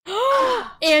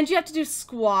 And you have to do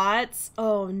squats.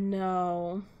 Oh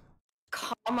no.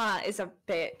 Comma is a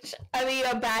bitch. I mean,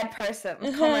 a bad person.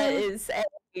 Comma is a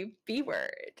B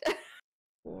word.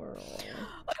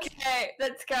 Okay,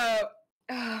 let's go.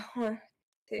 1,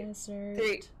 2,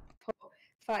 3, 4,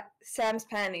 5. Sam's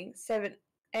panning. 7,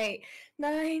 8,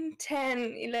 9,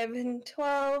 10, 11,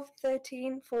 12,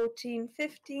 13, 14,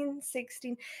 15,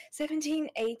 16, 17,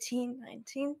 18,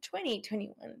 19, 20,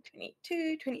 21,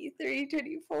 22, 23,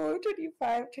 24,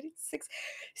 25, 26,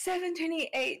 7,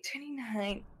 28,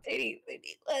 29, 30,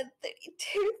 31,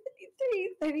 32,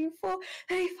 33, 34,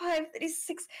 35,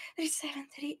 36, 37,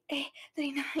 38,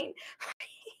 39.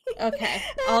 Okay,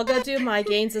 I'll go do my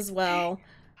gains as well.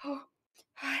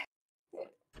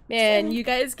 Man, you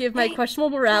guys give my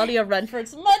questionable morality a run for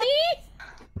its money!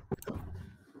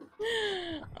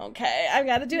 Okay, I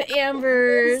gotta do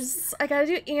ambers.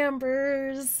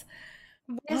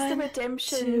 Where's the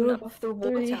redemption of the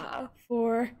water? 3,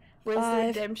 4, Where's 5, the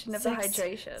redemption of 6, the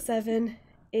hydration? 7,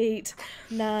 8,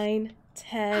 9,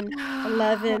 10,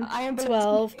 11,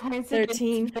 12,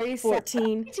 13,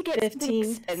 14,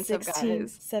 15, 16,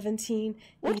 17,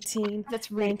 18,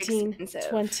 19,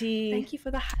 20. Thank you for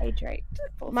the hydrate.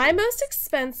 My most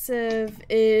expensive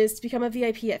is to become a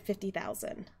VIP at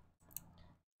 50,000.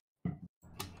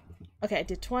 Okay, I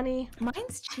did 20.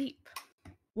 Mine's cheap.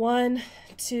 1,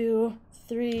 2,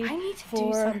 3, I need to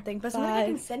 4, do something, but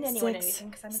 5, 6,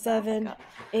 7,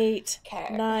 8,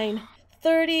 9,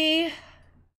 30.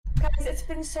 Guys, it's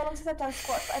been so long since I've done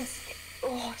squats.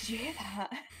 Oh, did you hear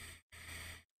that?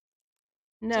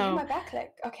 No. Did you hear my back leg?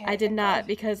 Okay. I did not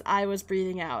because I was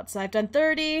breathing out. So I've done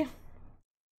 30.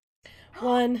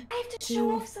 1, I have to 2,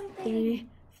 show off something. 3,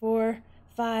 4,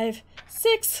 5,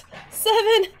 6,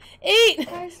 7,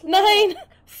 8, 9,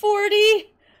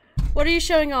 40. What are you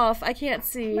showing off? I can't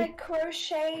see. My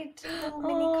crocheted little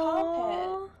mini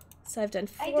carpet. So I've done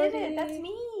 40. I did it. That's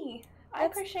me. I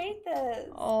crocheted this.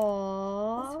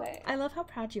 Aww. I love how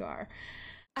proud you are.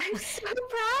 I'm so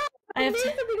proud. I made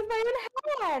something with my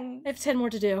own hand. I have 10 more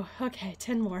to do. Okay,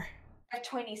 10 more. I have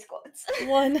 20 squats.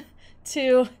 1,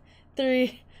 2,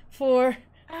 3, 4,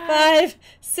 5,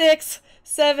 6,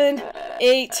 7,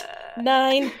 8,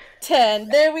 9, 10.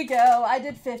 There we go. I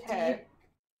did 50. Okay.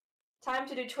 Time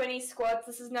to do 20 squats.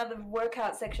 This is now the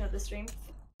workout section of the stream.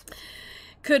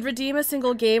 Could redeem a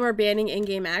single game or banning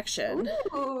in-game action.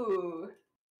 Ooh.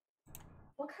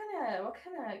 What kind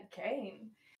of game?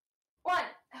 1.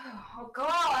 Oh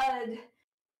god.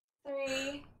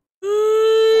 3.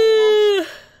 4,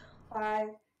 5,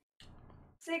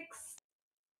 6,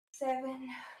 7,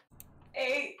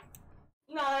 8,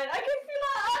 9. I can feel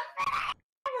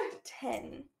it.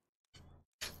 10.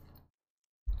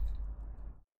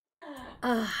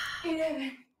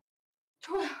 11,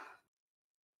 12,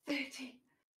 13,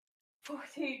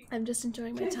 14. I'm just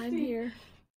enjoying my 15, time here.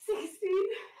 16.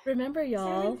 Remember,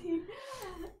 y'all. 17,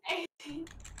 18,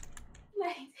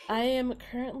 19. I am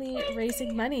currently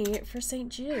raising money for St.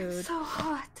 Jude. I'm so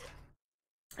hot.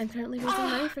 I'm currently raising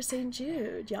money for St.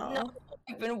 Jude, y'all. No,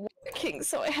 I've been working,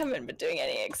 so I haven't been doing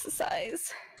any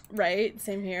exercise. Right,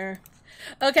 same here.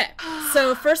 Okay,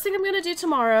 so first thing I'm gonna do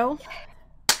tomorrow,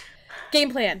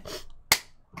 game plan.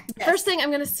 Yes. First thing,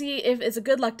 I'm gonna see if it's a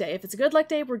good luck day. If it's a good luck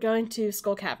day, we're going to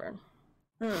Skull Cavern.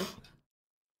 What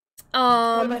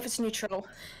about if it's neutral?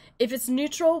 If it's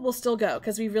neutral, we'll still go,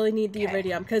 because we really need the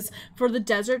iridium. Because for the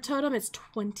desert totem, it's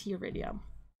 20 iridium.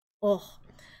 Oh.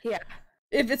 Yeah.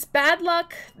 If it's bad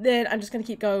luck, then I'm just gonna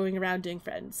keep going around doing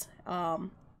friends.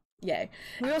 Yay.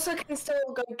 We also can still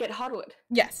go get hardwood.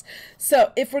 Yes.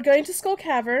 So, if we're going to Skull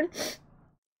Cavern,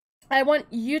 I want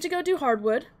you to go do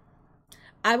hardwood.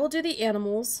 I will do the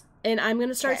animals, and I'm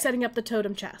gonna start setting up the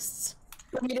totem chests.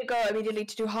 You want me to go immediately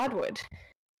to do hardwood?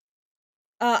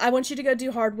 I want you to go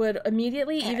do hardwood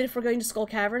immediately, even if we're going to Skull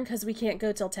Cavern, because we can't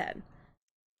go till 10.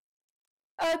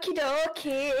 Okie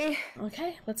dokie.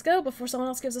 Okay, let's go before someone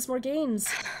else gives us more gains.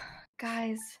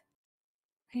 Guys,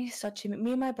 I need to start gymming.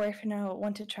 Me and my boyfriend now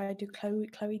want to try to do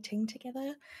Chloe Ting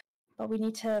together, but we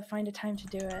need to find a time to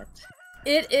do it.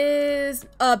 It is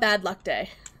a bad luck day.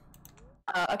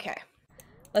 Okay.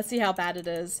 Let's see how bad it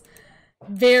is.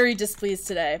 Very displeased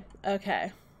today.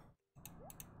 Okay.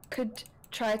 Could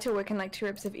try to work in like 2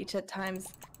 reps of each at times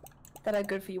that are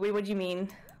good for you. Wait, what do you mean?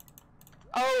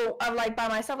 Oh, I'm like by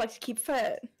myself, like to keep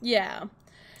fit. Yeah.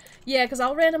 Yeah, because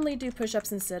I'll randomly do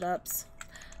push-ups and sit-ups.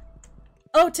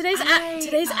 Oh, today's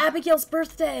Abigail's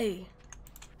birthday.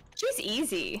 She's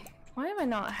easy. Why have I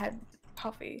not had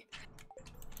coffee?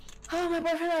 Oh, my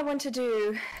boyfriend and I want to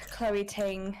do Chloe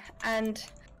Ting, and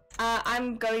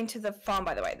I'm going to the farm,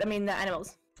 by the way. I mean, the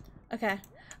animals. Okay.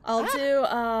 I'll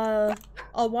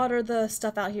water the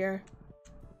stuff out here.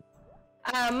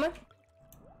 What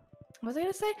was I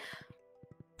gonna say?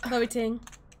 Chloe Ting.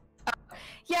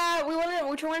 Yeah, we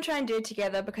want to try and do it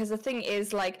together, because the thing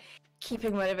is, like,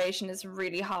 keeping motivation is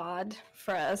really hard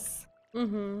for us.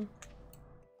 Mm-hmm.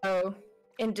 So,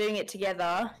 in doing it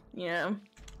together, you know.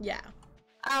 Yeah.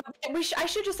 I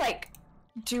should just, like,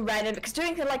 do random, because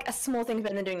doing, like, a small thing is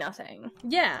better than doing nothing.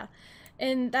 Yeah.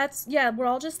 And that's, yeah, we're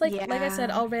all just, like I said,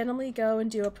 I'll randomly go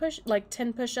and do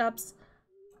 10 push-ups.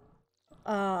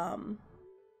 So,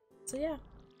 yeah.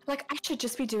 Like, I should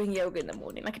just be doing yoga in the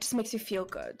morning. Like, it just makes you feel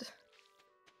good.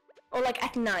 Or, like,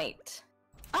 at night.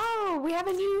 Oh, we have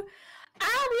a new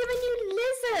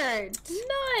lizard!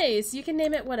 Nice! You can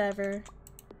name it whatever.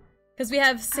 Because we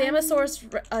have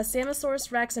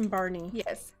Samosaurus Rex, and Barney.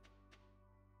 Yes.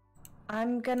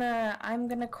 I'm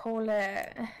gonna call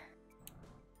it...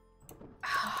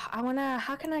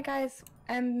 how can I, guys,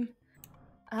 I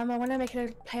wanna make it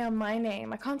a play on my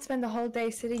name. I can't spend the whole day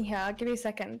sitting here. I'll give you a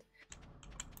second.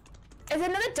 Is there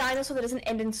another dinosaur that doesn't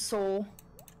end in saw?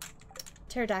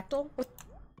 Pterodactyl?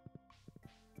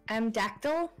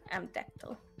 Amdactyl.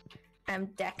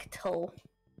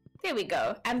 There we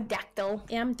go. Amdactyl.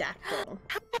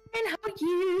 Hi, how are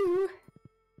you?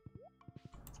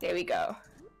 There we go.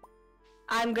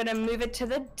 I'm gonna move it to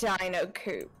the dino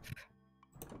coop.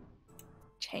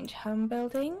 Change home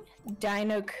building.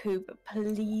 Dino coop,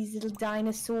 please, little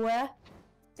dinosaur.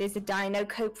 There's a dino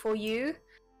coop for you.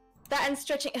 That and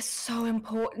stretching is so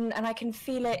important, and I can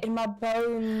feel it in my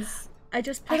bones. I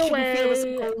just put away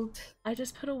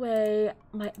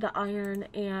the iron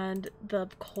and the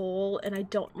coal, and I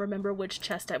don't remember which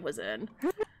chest I was in.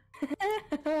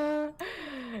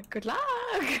 Good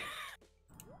luck.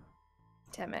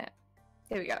 Damn it.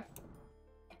 There we go.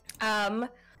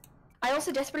 I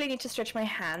also desperately need to stretch my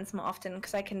hands more often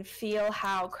because I can feel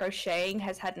how crocheting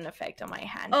has had an effect on my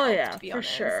hand. Oh yeah, to be for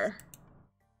honest. sure.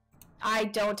 I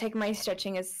don't take my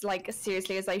stretching as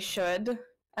seriously as I should,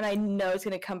 and I know it's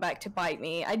gonna come back to bite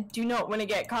me. I do not want to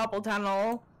get carpal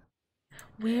tunnel.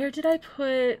 Where did I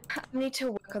put? I need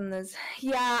to work on this.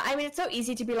 Yeah, I mean it's so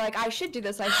easy to be like, I should do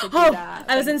this, I should do that.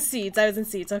 I was in seeds. I was in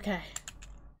seeds. Okay.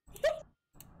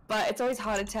 But it's always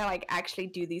harder to like actually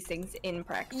do these things in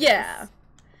practice. Yeah.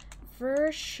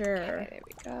 For sure. Okay, there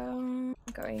we go. I'm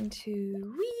going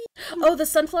to. Oh, the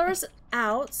sunflower's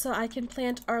out, so I can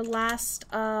plant our last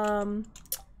ancient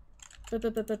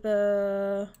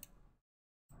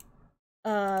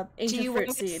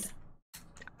fruit seed.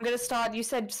 I'm gonna start. You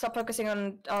said stop focusing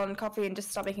on coffee and just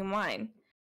start making wine.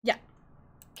 Yeah.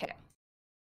 Okay.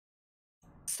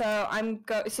 So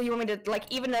So you want me to like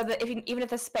even if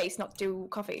there's space, not do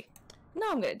coffee?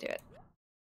 No, I'm gonna do it.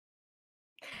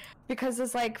 Because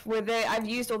it's like I've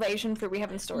used all the Asian fruit we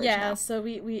have in storage. Yeah, now. so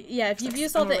if you've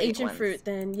used all the ancient fruit,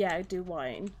 then yeah, do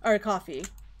wine or coffee.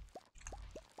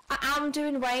 I'm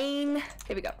doing wine.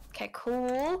 Here we go. Okay,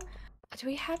 cool. Do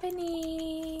we have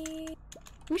any?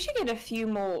 We should get a few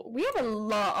more. We have a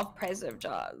lot of preserve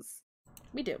jars.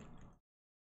 We do.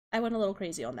 I went a little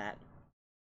crazy on that.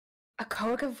 A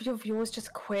coworker of yours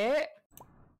just quit.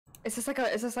 Is it like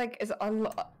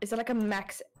a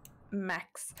max?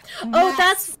 Oh,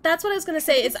 that's what I was gonna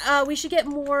say. Is we should get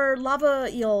more lava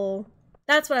eel.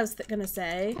 That's what I was gonna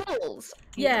say. Pools.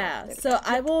 Yeah. So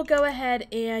I will go ahead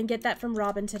and get that from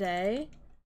Robin today.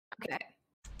 Okay.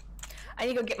 I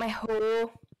need to go get my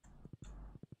whole.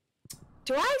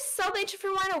 Do I sell the ancient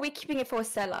fruit wine, or are we keeping it for a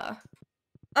seller?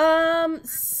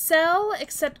 Sell,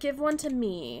 except give one to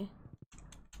me.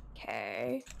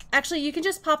 Okay. Actually, you can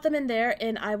just pop them in there,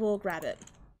 and I will grab it.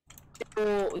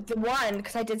 Oh, the one,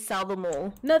 because I did sell them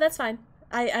all. No, that's fine.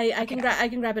 I can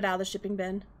grab it out of the shipping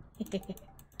bin.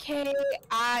 Okay,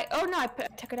 oh no, I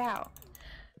took it out.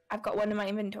 I've got one in my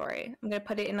inventory. I'm gonna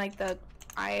put it in like the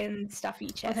iron stuffy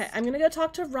chest. Okay, I'm gonna go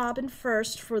talk to Robin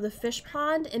first for the fish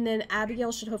pond, and then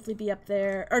Abigail should hopefully be up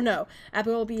there. Or no,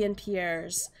 Abigail will be in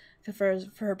Pierre's for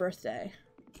her birthday.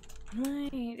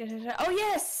 Oh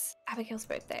yes, Abigail's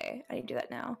birthday. I need to do that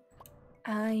now.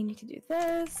 I need to do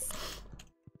this.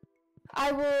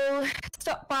 I will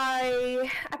stop by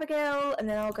Abigail, and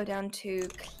then I'll go down to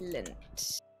Clint.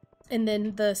 And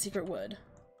then the secret wood.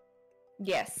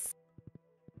 Yes.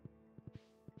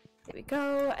 There we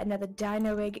go. Another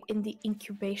dino egg in the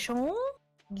incubation.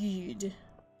 Good.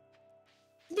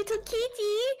 Little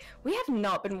kitty! We have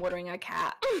not been watering our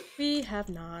cat. We have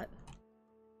not.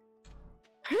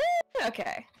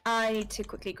 Okay. I need to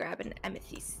quickly grab an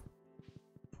amethyst.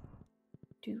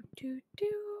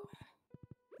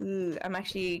 Ooh, I'm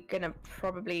actually gonna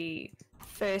probably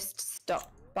first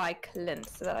stop by Clint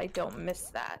so that I don't miss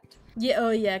that. Yeah,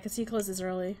 oh yeah, because he closes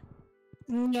early.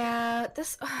 Yeah,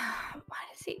 this... why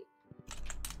does he...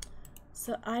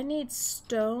 So I need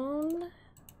stone.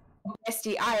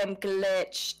 Bestie, I am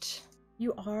glitched.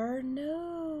 You are?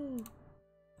 No.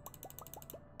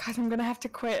 Guys, I'm gonna have to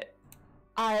quit.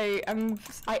 I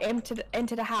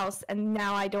entered a house and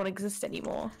now I don't exist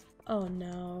anymore. Oh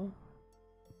no.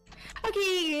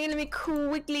 Okay, let me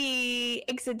quickly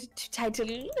exit to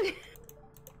title.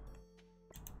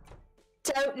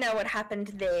 Don't know what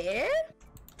happened there.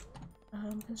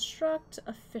 Construct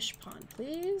a fish pond,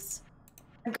 please.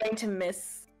 I'm going to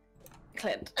miss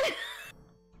Clint.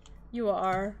 You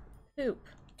are. Poop.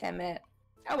 Damn it.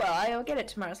 Oh well, I'll get it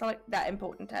tomorrow. It's not like that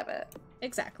important to have it.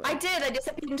 Exactly. I did! I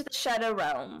disappeared into the Shadow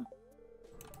Realm.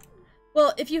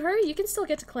 Well, if you hurry, you can still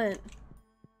get to Clint.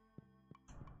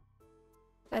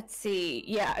 Let's see.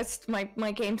 Yeah, it's my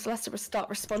game still has to start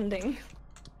responding.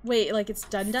 Wait, like it's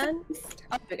done?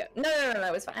 Oh, there we go. No,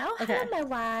 it was fine. Oh, okay. Hello, my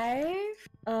wife.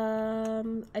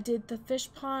 I did the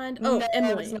fish pond. Oh, no,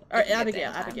 Emily. Or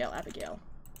Abigail.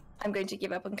 I'm going to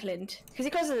give up on Clint. Because he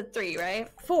closes at 3, right?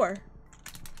 4.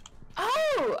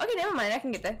 Oh! Okay, never mind. I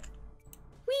can get there.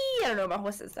 Whee! I don't know about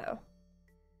horses, though.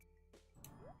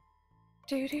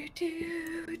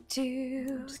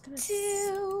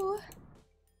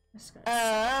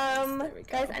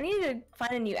 Guys, I need to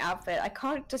find a new outfit. I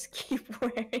can't just keep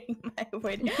wearing my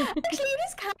hood. Actually, it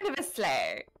is kind of a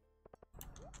slay.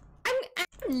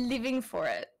 I'm living for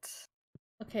it.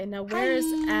 Okay, now where's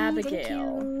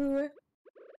Abigail?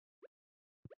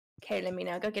 Okay, let me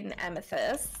now go get an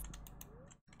amethyst.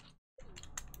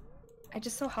 I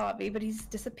just saw Harvey, but he's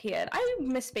disappeared. I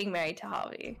miss being married to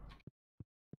Harvey.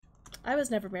 I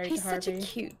was never married to Harvey. He's such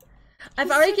a cute.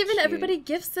 I've already given everybody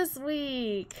gifts this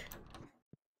week.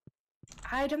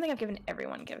 I don't think I've given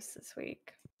everyone gifts this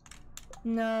week.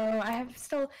 No, I have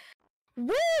still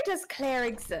Where does Claire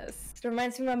exist?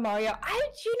 Reminds me of Mario. I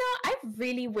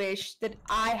really wish that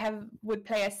would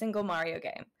play a single Mario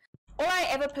game. All I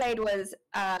ever played was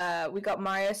we got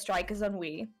Mario Strikers on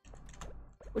Wii,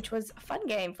 which was a fun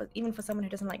game even for someone who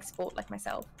doesn't like sport like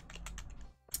myself.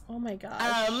 Oh my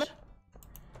gosh.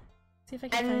 See if I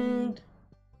can find.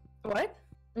 What?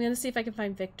 I'm gonna see if I can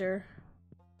find Victor.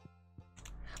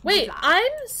 Wait,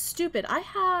 I'm stupid. I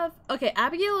have. Okay,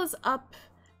 Abigail is up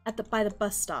at by the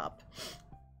bus stop.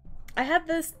 I have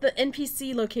the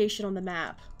NPC location on the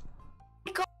map.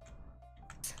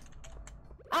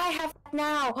 I have it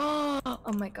now.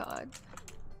 Oh my god.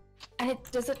 And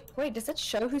does it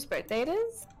show whose birthday it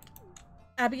is?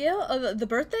 Abigail? Oh, the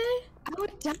birthday? Oh,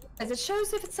 it does. It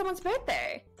shows if it's someone's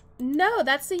birthday. No,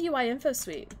 that's the UI info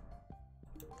suite.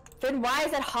 Then why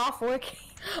is it half working?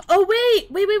 Oh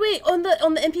wait. On the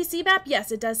NPC map,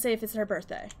 yes, it does say if it's her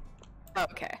birthday.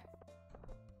 Okay.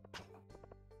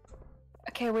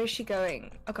 Okay, where's she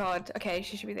going? Oh god. Okay,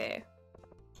 she should be there.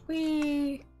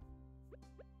 Wee.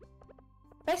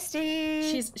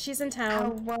 Bestie. She's in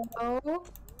town. Hello.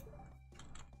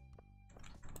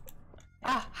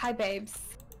 Ah, hi babes.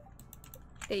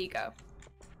 There you go.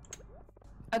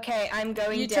 Okay, I'm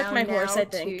going You down took my horse, now I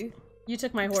think. You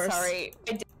took my horse. Sorry.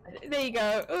 I did. There you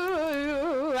go.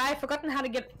 Ooh, I've forgotten how to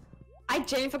get... I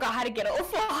genuinely forgot how to get off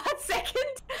for a hot second.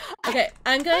 Okay,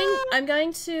 I'm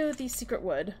going to the secret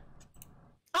wood.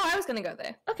 Oh, I was gonna go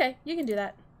there. Okay, you can do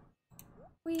that.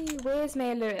 Where's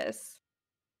Mayor Lewis?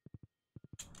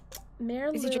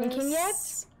 Is he drinking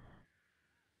yet?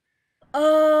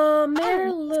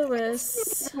 Mayor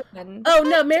Lewis. Oh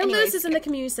no, Mayor Lewis is in the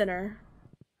community center.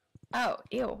 Oh,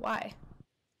 ew, why?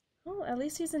 Well, at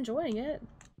least he's enjoying it.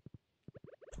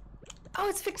 Oh,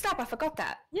 it's fixed up, I forgot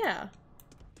that. Yeah.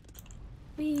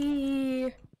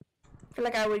 I feel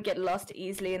like I would get lost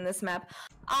easily in this map.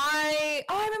 I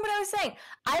remember what I was saying.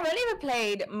 I've only ever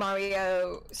played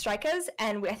Mario Strikers,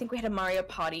 and I think we had a Mario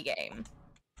Party game.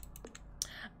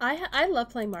 I love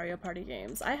playing Mario Party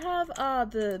games. I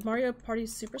have the Mario Party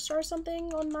Superstar or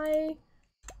something on my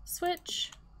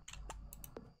Switch.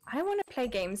 I want to play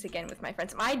games again with my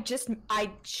friends. I just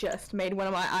made one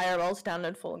of my IRLs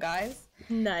download Fall Guys.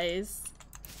 Nice.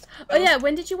 Oh yeah,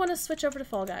 when did you want to switch over to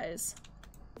Fall Guys?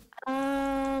 Do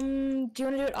you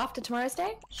want to do it after tomorrow's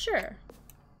day? Sure.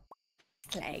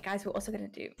 Slay, guys, we're also gonna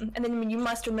do. And then you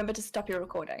must remember to stop your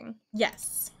recording.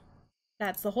 Yes.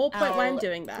 That's the whole point why I'm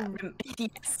doing that.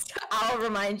 Yes, I'll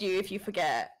remind you if you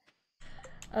forget.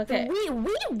 Okay. The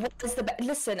Wii was the best.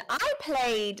 Listen, I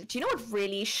played. Do you know what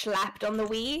really slapped on the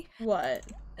Wii? What?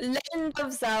 Legend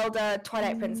of Zelda: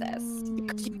 Twilight Princess.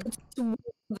 Because you could swing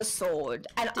the sword,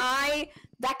 and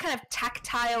that kind of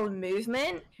tactile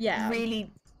movement,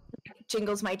 really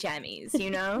jingles my jammies. You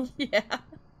know? Yeah.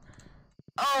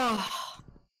 Oh,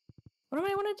 what do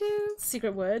I want to do?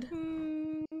 Secret Wood.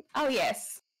 Oh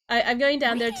yes. I'm going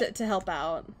down there to help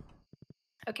out.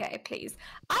 Okay, please.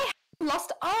 I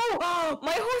lost. Oh,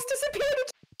 my horse disappeared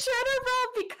into Shadow Realm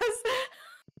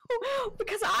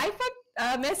because I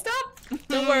messed up.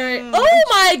 Don't worry. Oh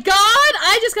my god!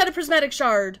 I just got a prismatic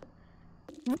shard.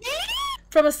 Really?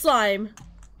 From a slime.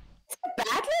 Is it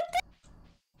bad like that?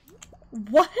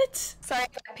 What? Sorry,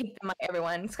 I peeked the mic,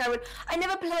 everyone. Skyward. I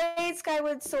never played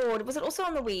Skyward Sword. Was it also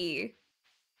on the Wii?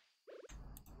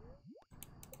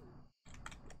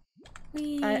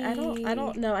 I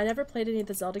don't know. I never played any of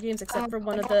the Zelda games except for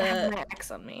one of I the. have my axe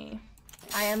on me.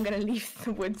 I am gonna leave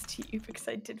the woods to you because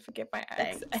I did forget my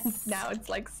axe, and now it's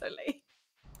like so late.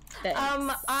 Thanks.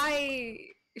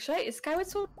 Is Skyward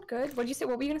Sword good? What did you say?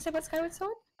 What were you gonna say about Skyward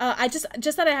Sword? I just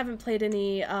that I haven't played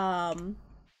any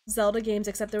Zelda games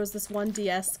except there was this one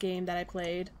DS game that I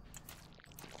played.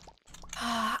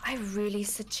 I really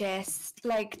suggest,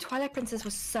 like, Twilight Princess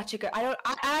was such a good.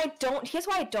 I don't. Here's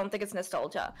why I don't think it's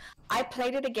nostalgia. I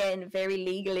played it again very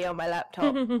legally on my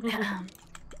laptop,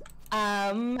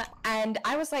 and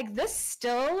I was like, this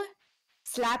still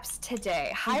slaps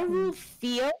today. Hyrule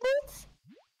Field,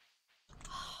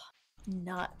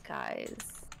 nut,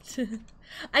 guys.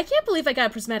 I can't believe I got a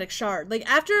prismatic shard. Like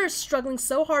after struggling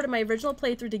so hard in my original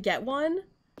playthrough to get one.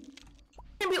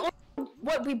 And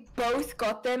we both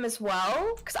got them as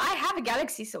well, because I have a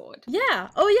galaxy sword. Yeah.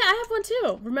 Oh yeah, I have one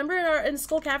too. Remember in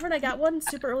Skull Cavern I got one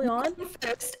super early on?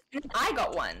 First, and I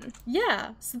got one.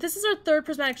 Yeah. So this is our third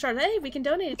prismatic shard. Hey, we can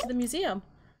donate it to the museum.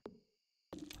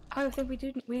 I think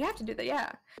we have to do that,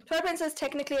 yeah. Twilight Princess is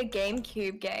technically a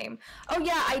GameCube game. Oh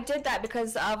yeah, I did that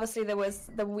because obviously there was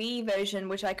the Wii version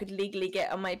which I could legally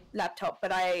get on my laptop,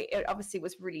 but it obviously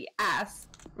was really ass.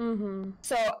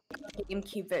 So I got the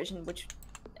GameCube version, which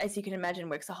as you can imagine,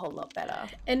 works a whole lot better.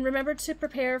 And remember to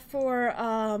prepare for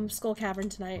Skull Cavern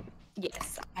tonight.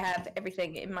 Yes, I have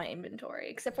everything in my inventory,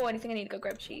 except for anything I need to go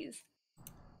grab cheese.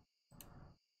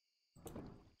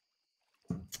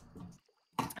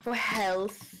 For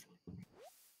health.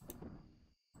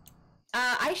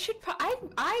 I should I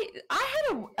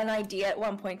had an idea at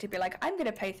one point to be like, I'm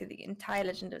gonna play through the entire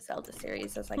Legend of Zelda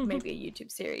series as like maybe a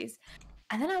YouTube series.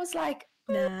 And then I was like,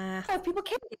 nah. Oh, people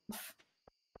can't.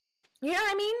 You know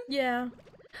what I mean? Yeah.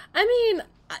 I mean,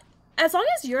 as long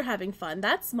as you're having fun,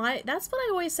 that's what I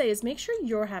always say is make sure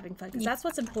you're having fun, because that's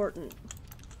what's important.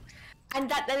 And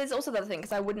that is also the other thing,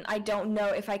 because I don't know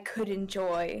if I could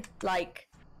enjoy like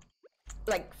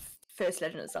first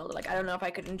Legend of Zelda. Like I don't know if I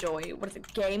could enjoy what is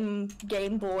it,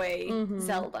 Game Boy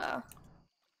Zelda.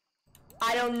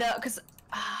 I don't know, because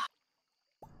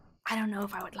I don't know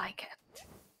if I would like it.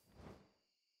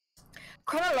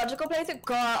 Chronological playthrough,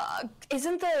 God,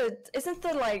 isn't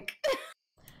the like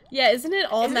yeah, isn't it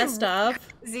all messed up?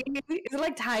 Is it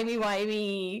like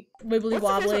timey-wimey? Wibbly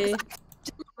wobbly. I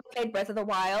played Breath of the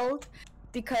Wild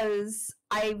because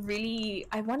I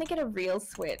want to get a real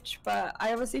Switch, but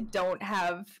I obviously don't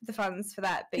have the funds for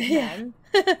that big man.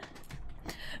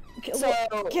 So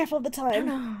careful of the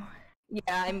time. Yeah,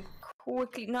 I'm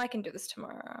quickly. No, I can do this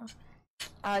tomorrow.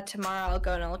 Tomorrow I'll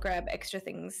go and I'll grab extra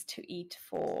things to eat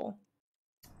for.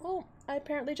 Oh, I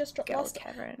apparently just lost.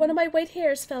 Cavern. One of my white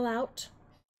hairs fell out.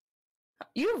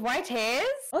 You have white hairs?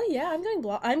 Oh yeah, I'm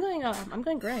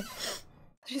going gray.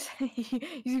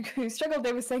 You struggled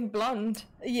there with saying blonde.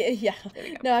 Yeah.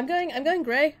 No, I'm going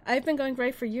gray. I've been going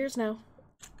gray for years now.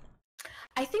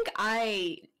 I think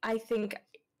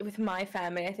with my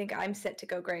family, I think I'm set to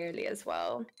go gray early as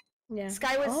well. Yeah.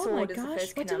 Skyward Sword is the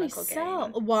first canonical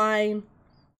game. Wine.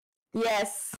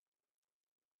 Yes.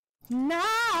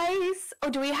 Nice. Oh,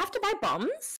 do we have to buy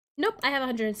bombs? Nope, I have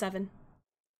 107.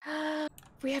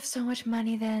 We have so much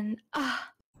money then.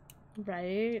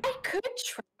 Right. I could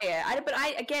try it, but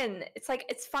again, it's like,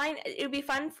 it's fine. It would be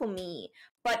fun for me.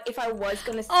 But if I was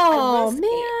gonna, oh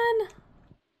man,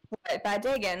 what, bad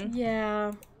day again?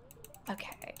 Yeah.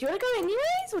 Okay. Do you want to go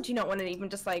anyways, or do you not want to even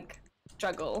just like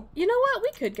struggle? You know what?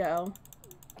 We could go.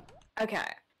 Okay.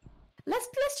 Let's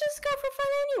just go for fun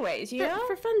anyways. You know,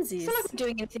 for funsies. It's not like we're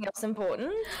doing anything else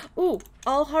important. Ooh,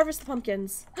 I'll harvest the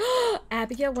pumpkins.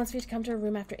 Abigail wants me to come to her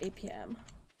room after 8 p.m.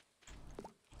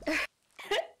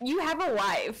 You have a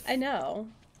wife. I know.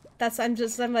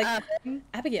 I'm like,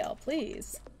 Abigail,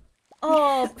 please.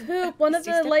 Oh, poop! One of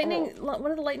the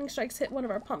lightning strikes hit one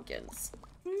of our pumpkins.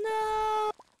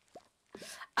 No.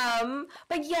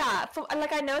 But yeah,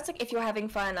 like I know it's like if you're having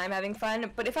fun, I'm having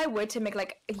fun. But if I were to make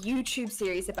like a YouTube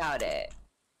series about it,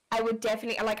 I would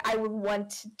definitely I would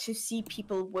want to see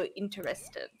people were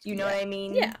interested. You know what I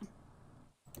mean? Yeah.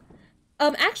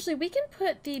 Actually, we can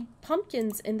put the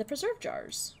pumpkins in the preserve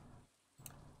jars.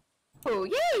 Oh,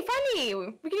 yay! Funny!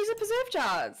 We can use the preserve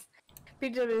jars.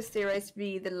 PW is theorized to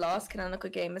be the last canonical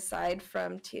game aside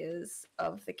from Tears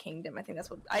of the Kingdom. I think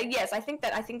that's what. Yes, I think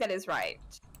that is right.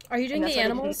 Are you doing the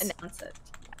animals? Announce it.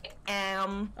 I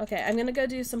am. Okay, I'm gonna go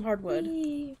do some hardwood.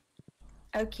 Okie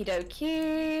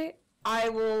dokie. I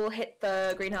will hit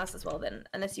the greenhouse as well then,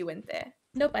 unless you went there.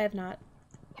 Nope, I have not.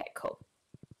 Okay, cool.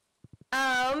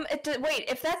 Wait,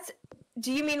 if that's.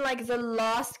 Do you mean like the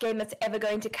last game that's ever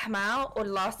going to come out, or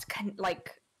last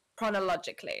like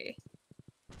chronologically?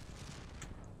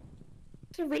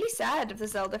 It's really sad if the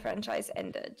Zelda franchise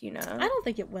ended. You know. I don't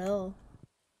think it will.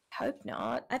 Hope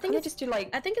not. I think just do like.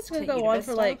 I think it's gonna go on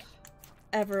for like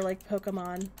ever, like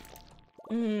Pokemon.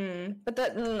 But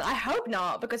I hope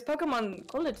not, because Pokemon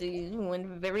quality went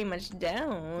very much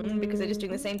down because they're just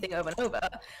doing the same thing over and over.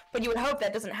 But you would hope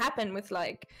that doesn't happen with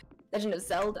like Legend of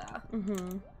Zelda.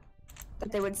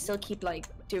 But they would still keep like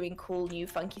doing cool new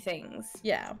funky things.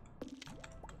 Yeah.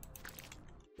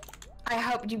 I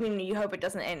hope you hope it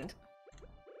doesn't end.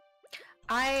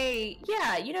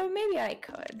 Yeah, you know, maybe I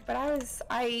could, but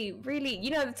I really,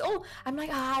 you know, it's all, I'm like,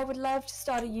 I would love to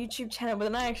start a YouTube channel, but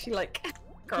then I actually like,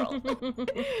 girl, do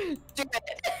it.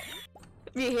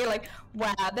 You're here like,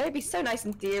 wow, that'd be so nice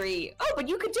in theory. Oh, but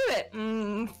you could do it.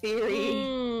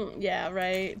 Theory. Yeah,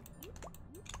 right.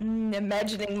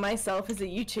 Imagining myself as a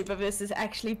YouTuber versus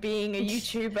actually being a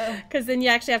YouTuber. Because then you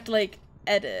actually have to like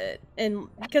edit, and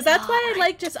because that's why I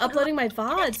like just uploading my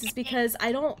VODs, is because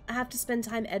I don't have to spend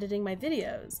time editing my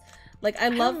videos. Like I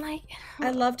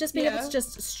love just being able to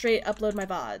just straight upload my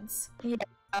VODs. Yeah.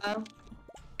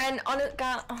 And on it,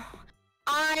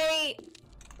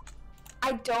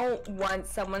 I don't want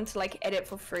someone to like edit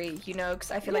for free, you know,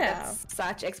 because I feel like that's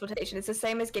such exploitation. It's the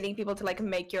same as getting people to like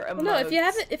make your emotes. No, if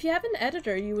you have an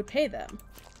editor, you would pay them.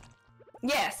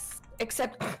 Yes.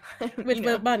 Except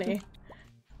with money.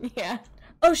 Yeah.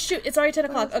 Oh shoot! It's already 10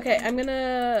 o'clock. Okay, I'm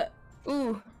gonna.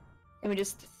 Ooh. Let me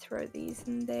just throw these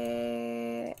in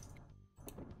there.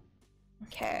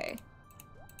 Okay.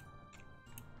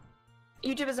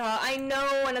 YouTube is hard. I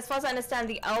know, and as far as I understand,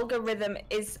 the algorithm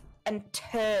is a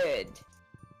turd.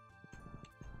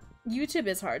 YouTube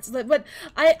is hard, so, but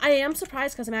I am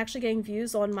surprised because I'm actually getting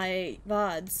views on my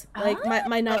VODs. Like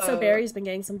my not so berry's been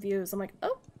getting some views. I'm like,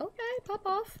 oh, okay, pop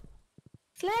off.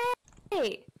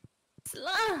 Slay.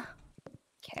 Slah.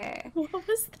 Okay. What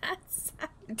was that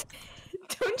sound?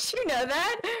 Don't you know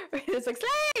that? It's like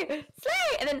slay,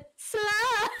 slay, and then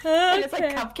slah, Okay. and it's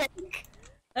like cupcake.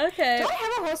 Okay. Do I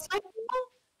have a horse type now?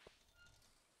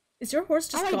 Is your horse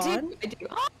just gone? I do.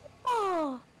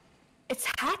 Oh, its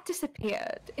hat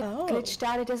disappeared. It Oh. glitched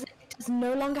out. It does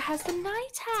no longer has the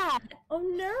night hat. Oh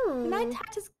no. The night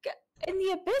hat is in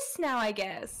the abyss now, I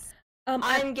guess.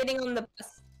 I'm getting on the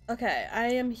bus. Okay, I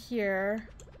am here.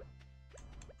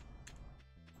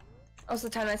 Also,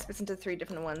 the timeline splits into 3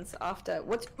 different ones after.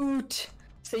 What's oot?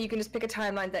 So you can just pick a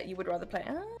timeline that you would rather play.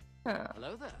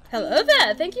 Hello there. Hello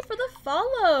there. Thank you for the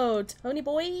follow, Tony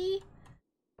boy.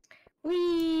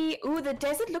 Ooh, the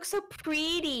desert looks so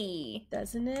pretty.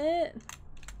 Doesn't it?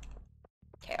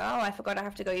 Okay, oh, I forgot I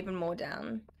have to go even more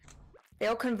down. They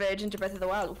all converge into Breath of the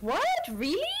Wild. What?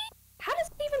 Really? How does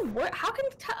it even work? How can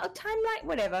a timeline...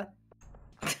 Whatever.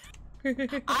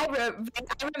 I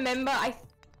remember, I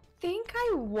think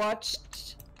I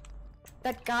watched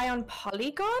that guy on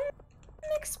Polygon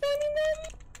explaining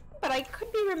them, but I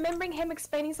could be remembering him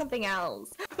explaining something else.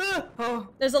 Oh,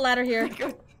 There's a ladder here.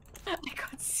 I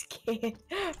got scared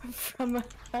from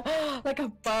like a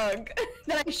bug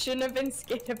that I shouldn't have been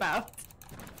scared about.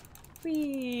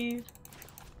 Whee.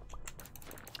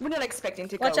 We're not expecting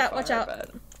to Watch go out, far, watch out. but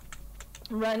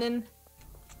running.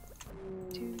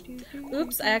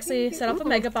 Oops, I actually set off a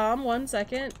mega bomb. 1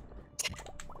 second.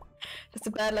 It's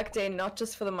a bad luck day, not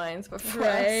just for the mines, but for us.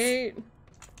 Right.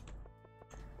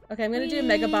 Okay, I'm gonna do a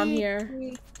mega bomb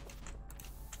here.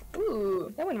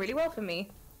 Ooh, that went really well for me.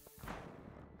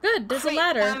 Good, there's a Crit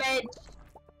ladder. damage.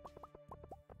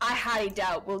 I highly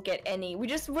doubt we'll get any. We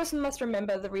just must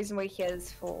remember the reason we're here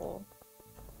is for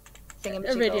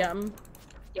Iridium.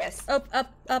 Yes. Up,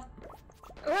 up, up.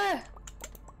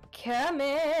 Come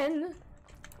in.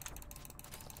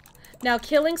 Now,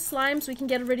 killing slimes, we can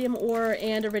get iridium ore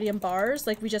and iridium bars.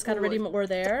 Like, we just got iridium ore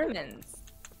there. Diamonds.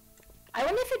 I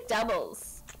wonder if it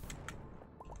doubles.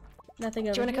 Nothing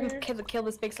over Do you want here. to come kill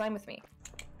this big slime with me?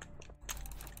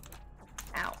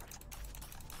 Ow.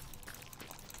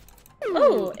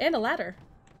 Oh, and a ladder.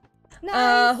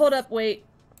 Nice. Hold up, wait.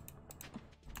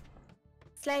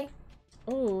 Slay.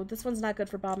 Oh, this one's not good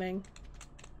for bombing.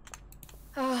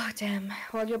 Oh, damn.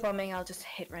 While you're bombing, I'll just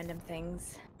hit random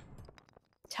things.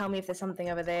 Tell me if there's something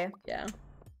over there. Yeah.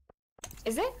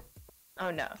 Is it?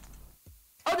 Oh, no.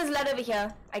 Oh, there's a ladder over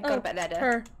here. I got a ladder.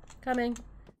 Her. Coming.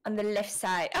 On the left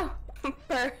side. Oh,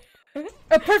 her.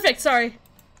 Oh, perfect, sorry.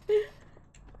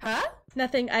 Huh?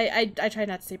 Nothing. I try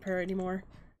not to say purr anymore.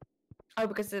 Oh,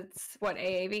 because it's, what,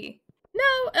 AAV?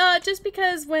 No, just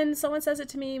because when someone says it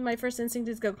to me, my first instinct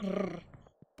is go grrr.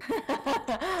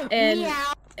 And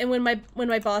Meow. and when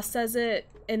my boss says it,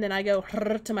 and then I go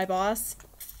grrr to my boss.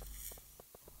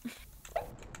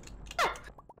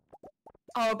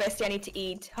 Oh, bestie, I need to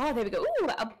eat. Oh, there we go. Ooh,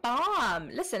 a bomb.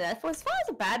 Listen, as far as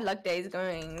a bad luck day is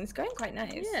going, it's going quite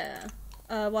nice. Yeah.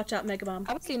 Watch out, Mega Bomb.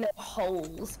 Obviously no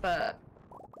holes, but...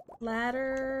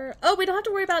 Ladder. Oh, we don't have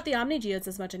to worry about the Omni Geodes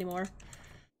as much anymore.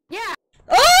 Yeah.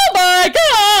 Oh my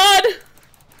god!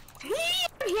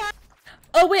 Yeah.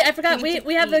 Oh wait, I forgot.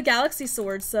 We have the Galaxy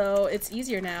Sword, so it's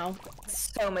easier now.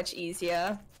 So much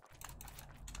easier.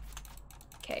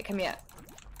 Okay, come here.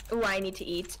 Ooh, I need to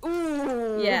eat.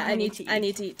 Ooh. Yeah, I need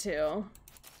to eat too.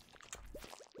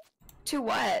 To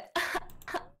what?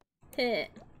 Heh.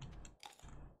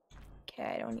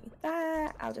 Okay, I don't need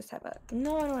that. I'll just have a...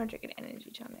 No, I don't want to drink an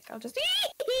energy tonic. I'll just...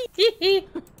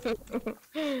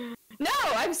 No,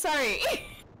 I'm sorry.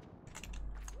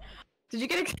 Did you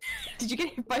get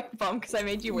hit by a bomb because I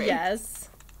made you wait? Yes.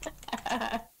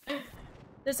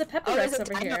 There's a pepper there's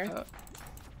over here.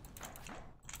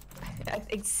 At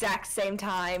the exact same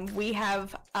time, we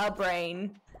have a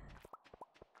brain.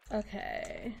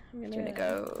 Okay. I'm gonna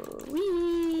go.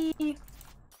 Wee.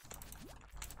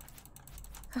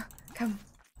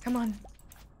 Come on.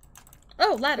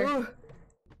 Oh, ladder. Ooh.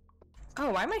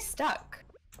 Oh, why am I stuck?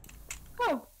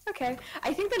 Oh, okay.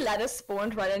 I think the ladder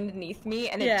spawned right underneath me,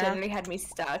 and it generally had me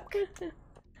stuck.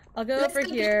 I'll go over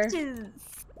here.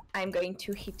 I'm going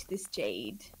to hit this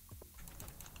jade.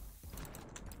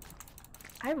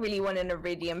 I really want an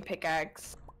iridium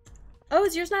pickaxe. Oh,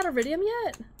 is yours not iridium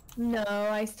yet? No,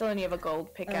 I still only have a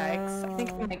gold pickaxe. I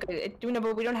think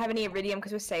but we don't have any iridium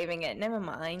because we're saving it. Never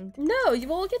mind. No,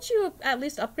 we'll get you at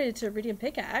least upgraded to iridium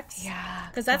pickaxe. Yeah.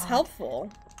 Because that's helpful.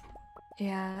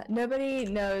 Yeah. Nobody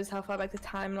knows how far back the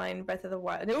timeline Breath of the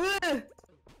Wild.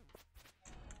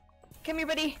 Come here,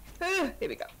 buddy. There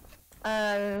we go.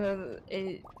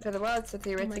 For the world, so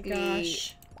theoretically. Oh my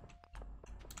gosh.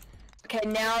 Okay,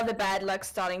 now the bad luck's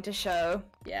starting to show.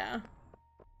 Yeah.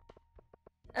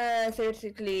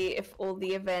 Theoretically, if all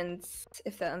the events,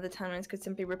 if the other timelines could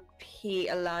simply repeat,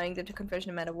 allowing them to converge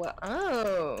no matter what.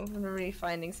 Oh, I'm really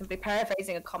finding simply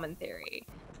paraphrasing a common theory.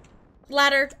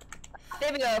 Ladder.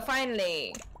 There we go,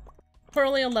 finally. We're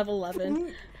only on level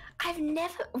 11. I've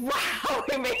never. Wow,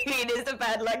 maybe it is a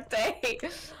bad luck day.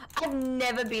 I've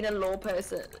never been a lore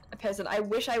person. I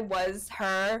wish I was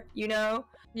her, you know?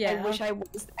 Yeah. I wish I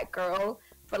was that girl.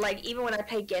 But like, even when I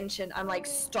play Genshin, I'm like,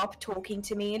 stop talking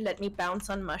to me and let me bounce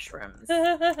on mushrooms.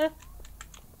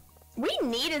 We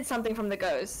needed something from the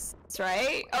ghosts,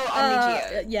 right? Oh,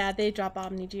 Omnigeode. Yeah, they drop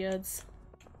Omnigeodes.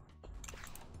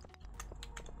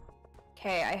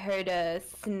 Okay, I heard a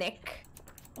snick.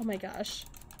 Oh my gosh.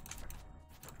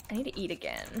 I need to eat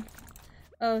again.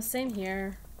 Oh, same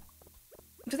here.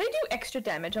 Do they do extra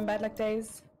damage on bad luck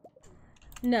days?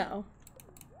 No.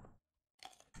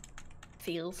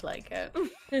 Feels like it.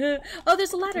 Oh,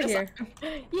 there's a ladder here.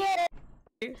 Yeah.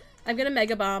 I'm gonna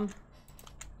mega bomb.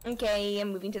 Okay,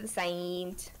 I'm moving to the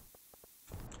side.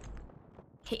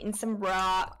 Hitting some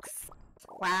rocks.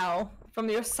 Wow. From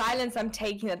your silence, I'm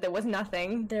taking that there was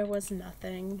nothing. There was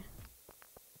nothing.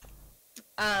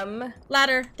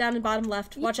 Ladder down in bottom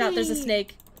left. Watch out, there's a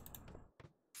snake.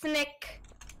 Snake.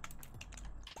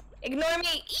 Ignore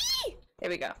me. Eee! There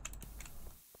we go.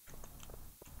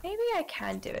 Maybe I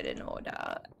can do it in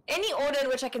order. Any order in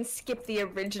which I can skip the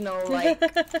original, like,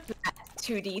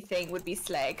 2D thing would be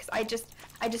slay. Cause I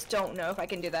just don't know if I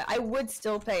can do that. I would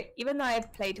still play, even though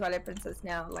I've played Twilight Princess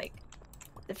now, like,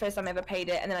 the first time I ever played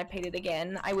it, and then I played it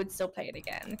again, I would still play it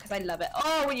again, because I love it.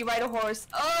 Oh, when you ride a horse.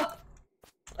 Oh!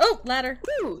 Oh, ladder.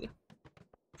 Ooh!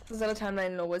 The Zelda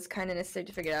timeline law was kind of necessary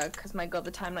to figure out, because my god,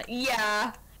 the timeline.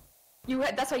 Yeah!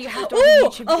 That's why you have to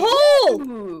watch Ooh! YouTube A hole!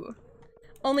 Ooh.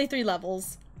 Only 3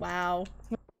 levels. Wow.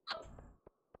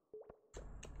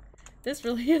 This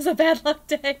really is a bad luck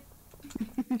day.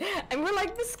 And we're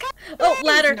like, this guy. Oh,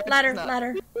 ladder, No,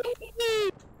 ladder.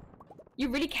 You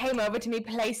really came over to me,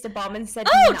 placed a bomb, and said,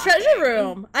 Oh, nothing. treasure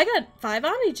room. I got 5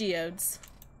 Omnigeodes.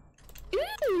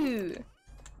 Ooh.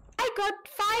 I got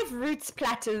 5 roots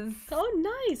platters.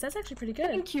 Oh, nice. That's actually pretty good.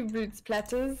 Thank you, roots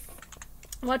platters.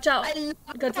 Watch out. I love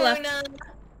Go to left.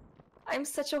 I'm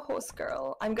such a horse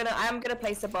girl. I'm gonna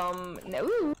place a bomb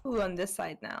on this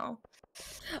side now.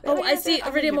 Oh, I see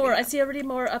iridium ore. I see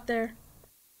iridium ore up there.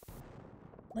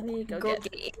 Let me go get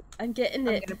it. I'm getting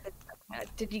it.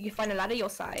 Did you find a ladder your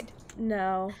side?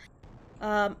 No.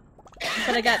 But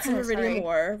I got some iridium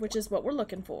ore, which is what we're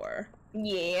looking for.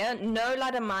 Yeah, no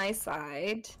ladder my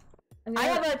side. I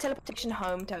have a teleportation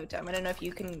home totem. I don't know if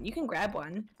you can grab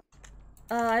one.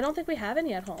 I don't think we have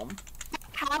any at home.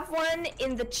 Have one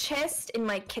in the chest in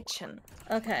my kitchen.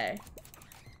 Okay.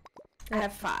 I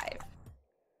have 5.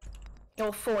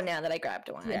 Or 4 now that I grabbed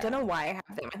one. Yeah. I don't know why I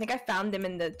have them. I think I found them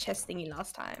in the chest thingy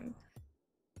last time.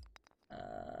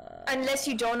 Unless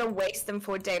you don't want to waste them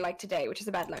for a day like today, which is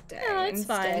a bad luck day. No, it's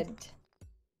fine.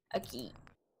 Okay.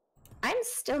 I'm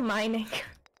still mining.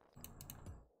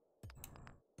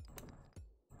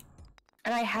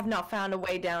 And I have not found a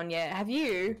way down yet. Have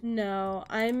you? No,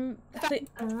 I'm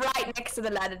right next to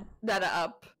the ladder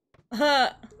up.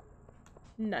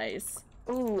 Nice.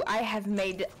 Ooh, I have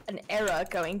made an error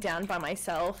going down by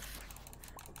myself.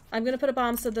 I'm gonna put a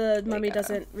bomb so the mummy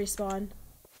doesn't respawn.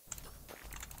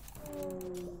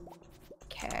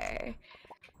 Okay.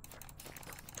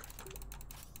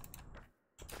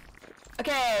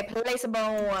 Okay, place a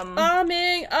bomb.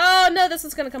 Bombing! Oh no, this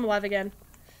one's gonna come alive again.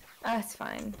 Oh, it's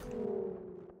fine.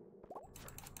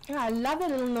 Yeah, I love the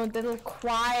little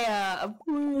choir of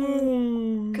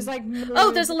cause like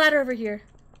oh, there's a ladder over here.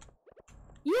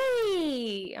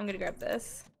 Yay! I'm gonna grab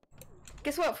this.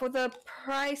 Guess what? For the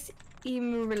price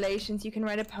emu relations, you can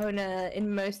write Epona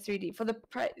in most 3D. For the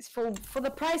price for the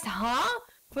price, huh?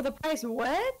 For the price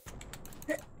what?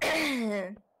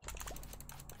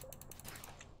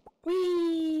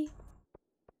 Whee!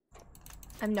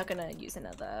 I'm not gonna use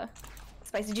another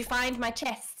spice. Did you find my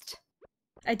chest?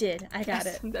 I did. I got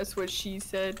it. That's what she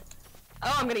said.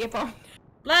 Oh, I'm gonna get bombed.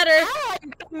 Ladder! Oh, I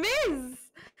got miss!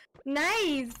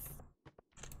 Nice!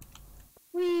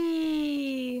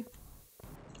 Whee!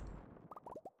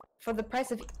 For the price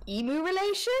of emu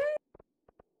relation?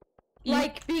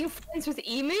 Like being friends with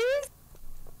emus?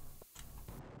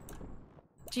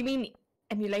 Do you mean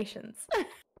emulations?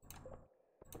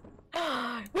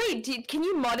 Wait, can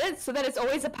you mod it so that it's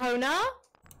always Epona?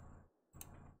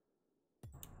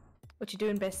 What you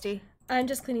doing, bestie? I'm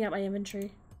just cleaning out my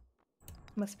inventory.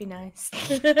 Must be nice.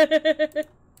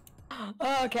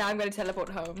 Oh, okay, I'm gonna teleport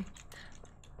home.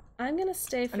 I'm gonna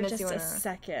stay for just a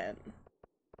second.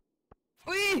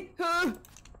 Okay.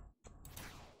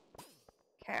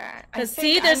 Cause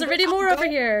see, there's already more over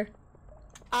here.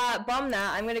 Bomb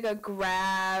that. I'm gonna go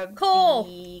grab coal.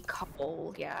 The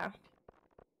coal. Yeah.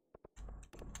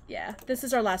 Yeah, this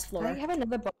is our last floor. I have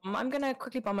another bomb. I'm gonna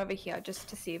quickly bomb over here just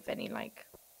to see if any like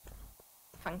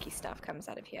funky stuff comes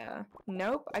out of here.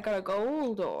 Nope, I got a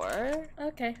gold ore.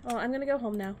 Okay, well, I'm gonna go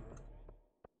home now.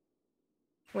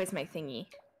 Where's my thingy?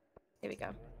 There we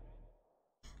go.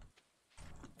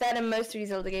 That and most 3D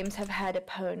Zelda games have had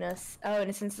Eponas. Oh,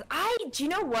 innocence. Do you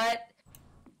know what?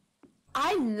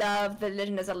 I love the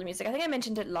Legend of Zelda music. I think I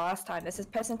mentioned it last time. There's this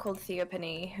person called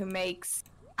Theopany who makes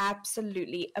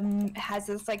absolutely has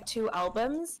this like 2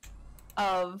 albums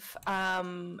of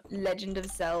Legend of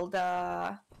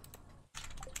Zelda.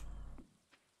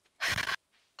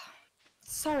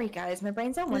 Sorry guys, my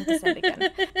brain's at 1%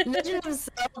 again. Legend of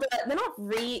Zelda, they're not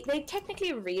they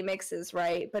technically remixes,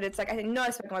 right? But it's like, I know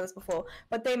I've spoken about this before,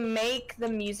 but they make the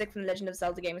music from the Legend of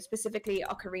Zelda game, specifically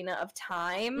Ocarina of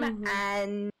Time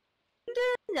and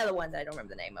another one that I don't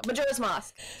remember the name of, Majora's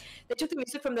Mask. They took the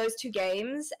music from those 2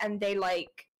 games and they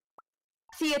like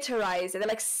theaterized it. They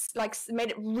like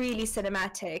made it really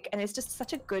cinematic, and it's just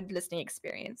such a good listening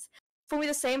experience. For me,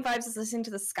 the same vibes as listening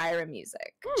to the Skyrim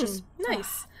music. Just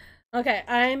nice. Okay,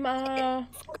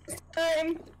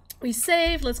 we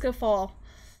save. Let's go fall.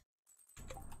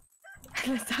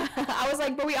 I was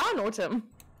like, but we are in autumn.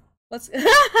 Let's. It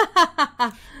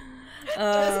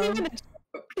wasn't even a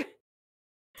joke.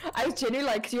 I was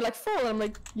genuinely like, cause you're like fall, and I'm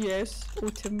like, yes,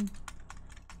 autumn.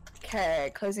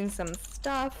 Okay, closing some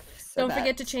stuff. So don't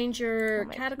forget to change your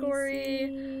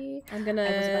category. I'm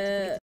gonna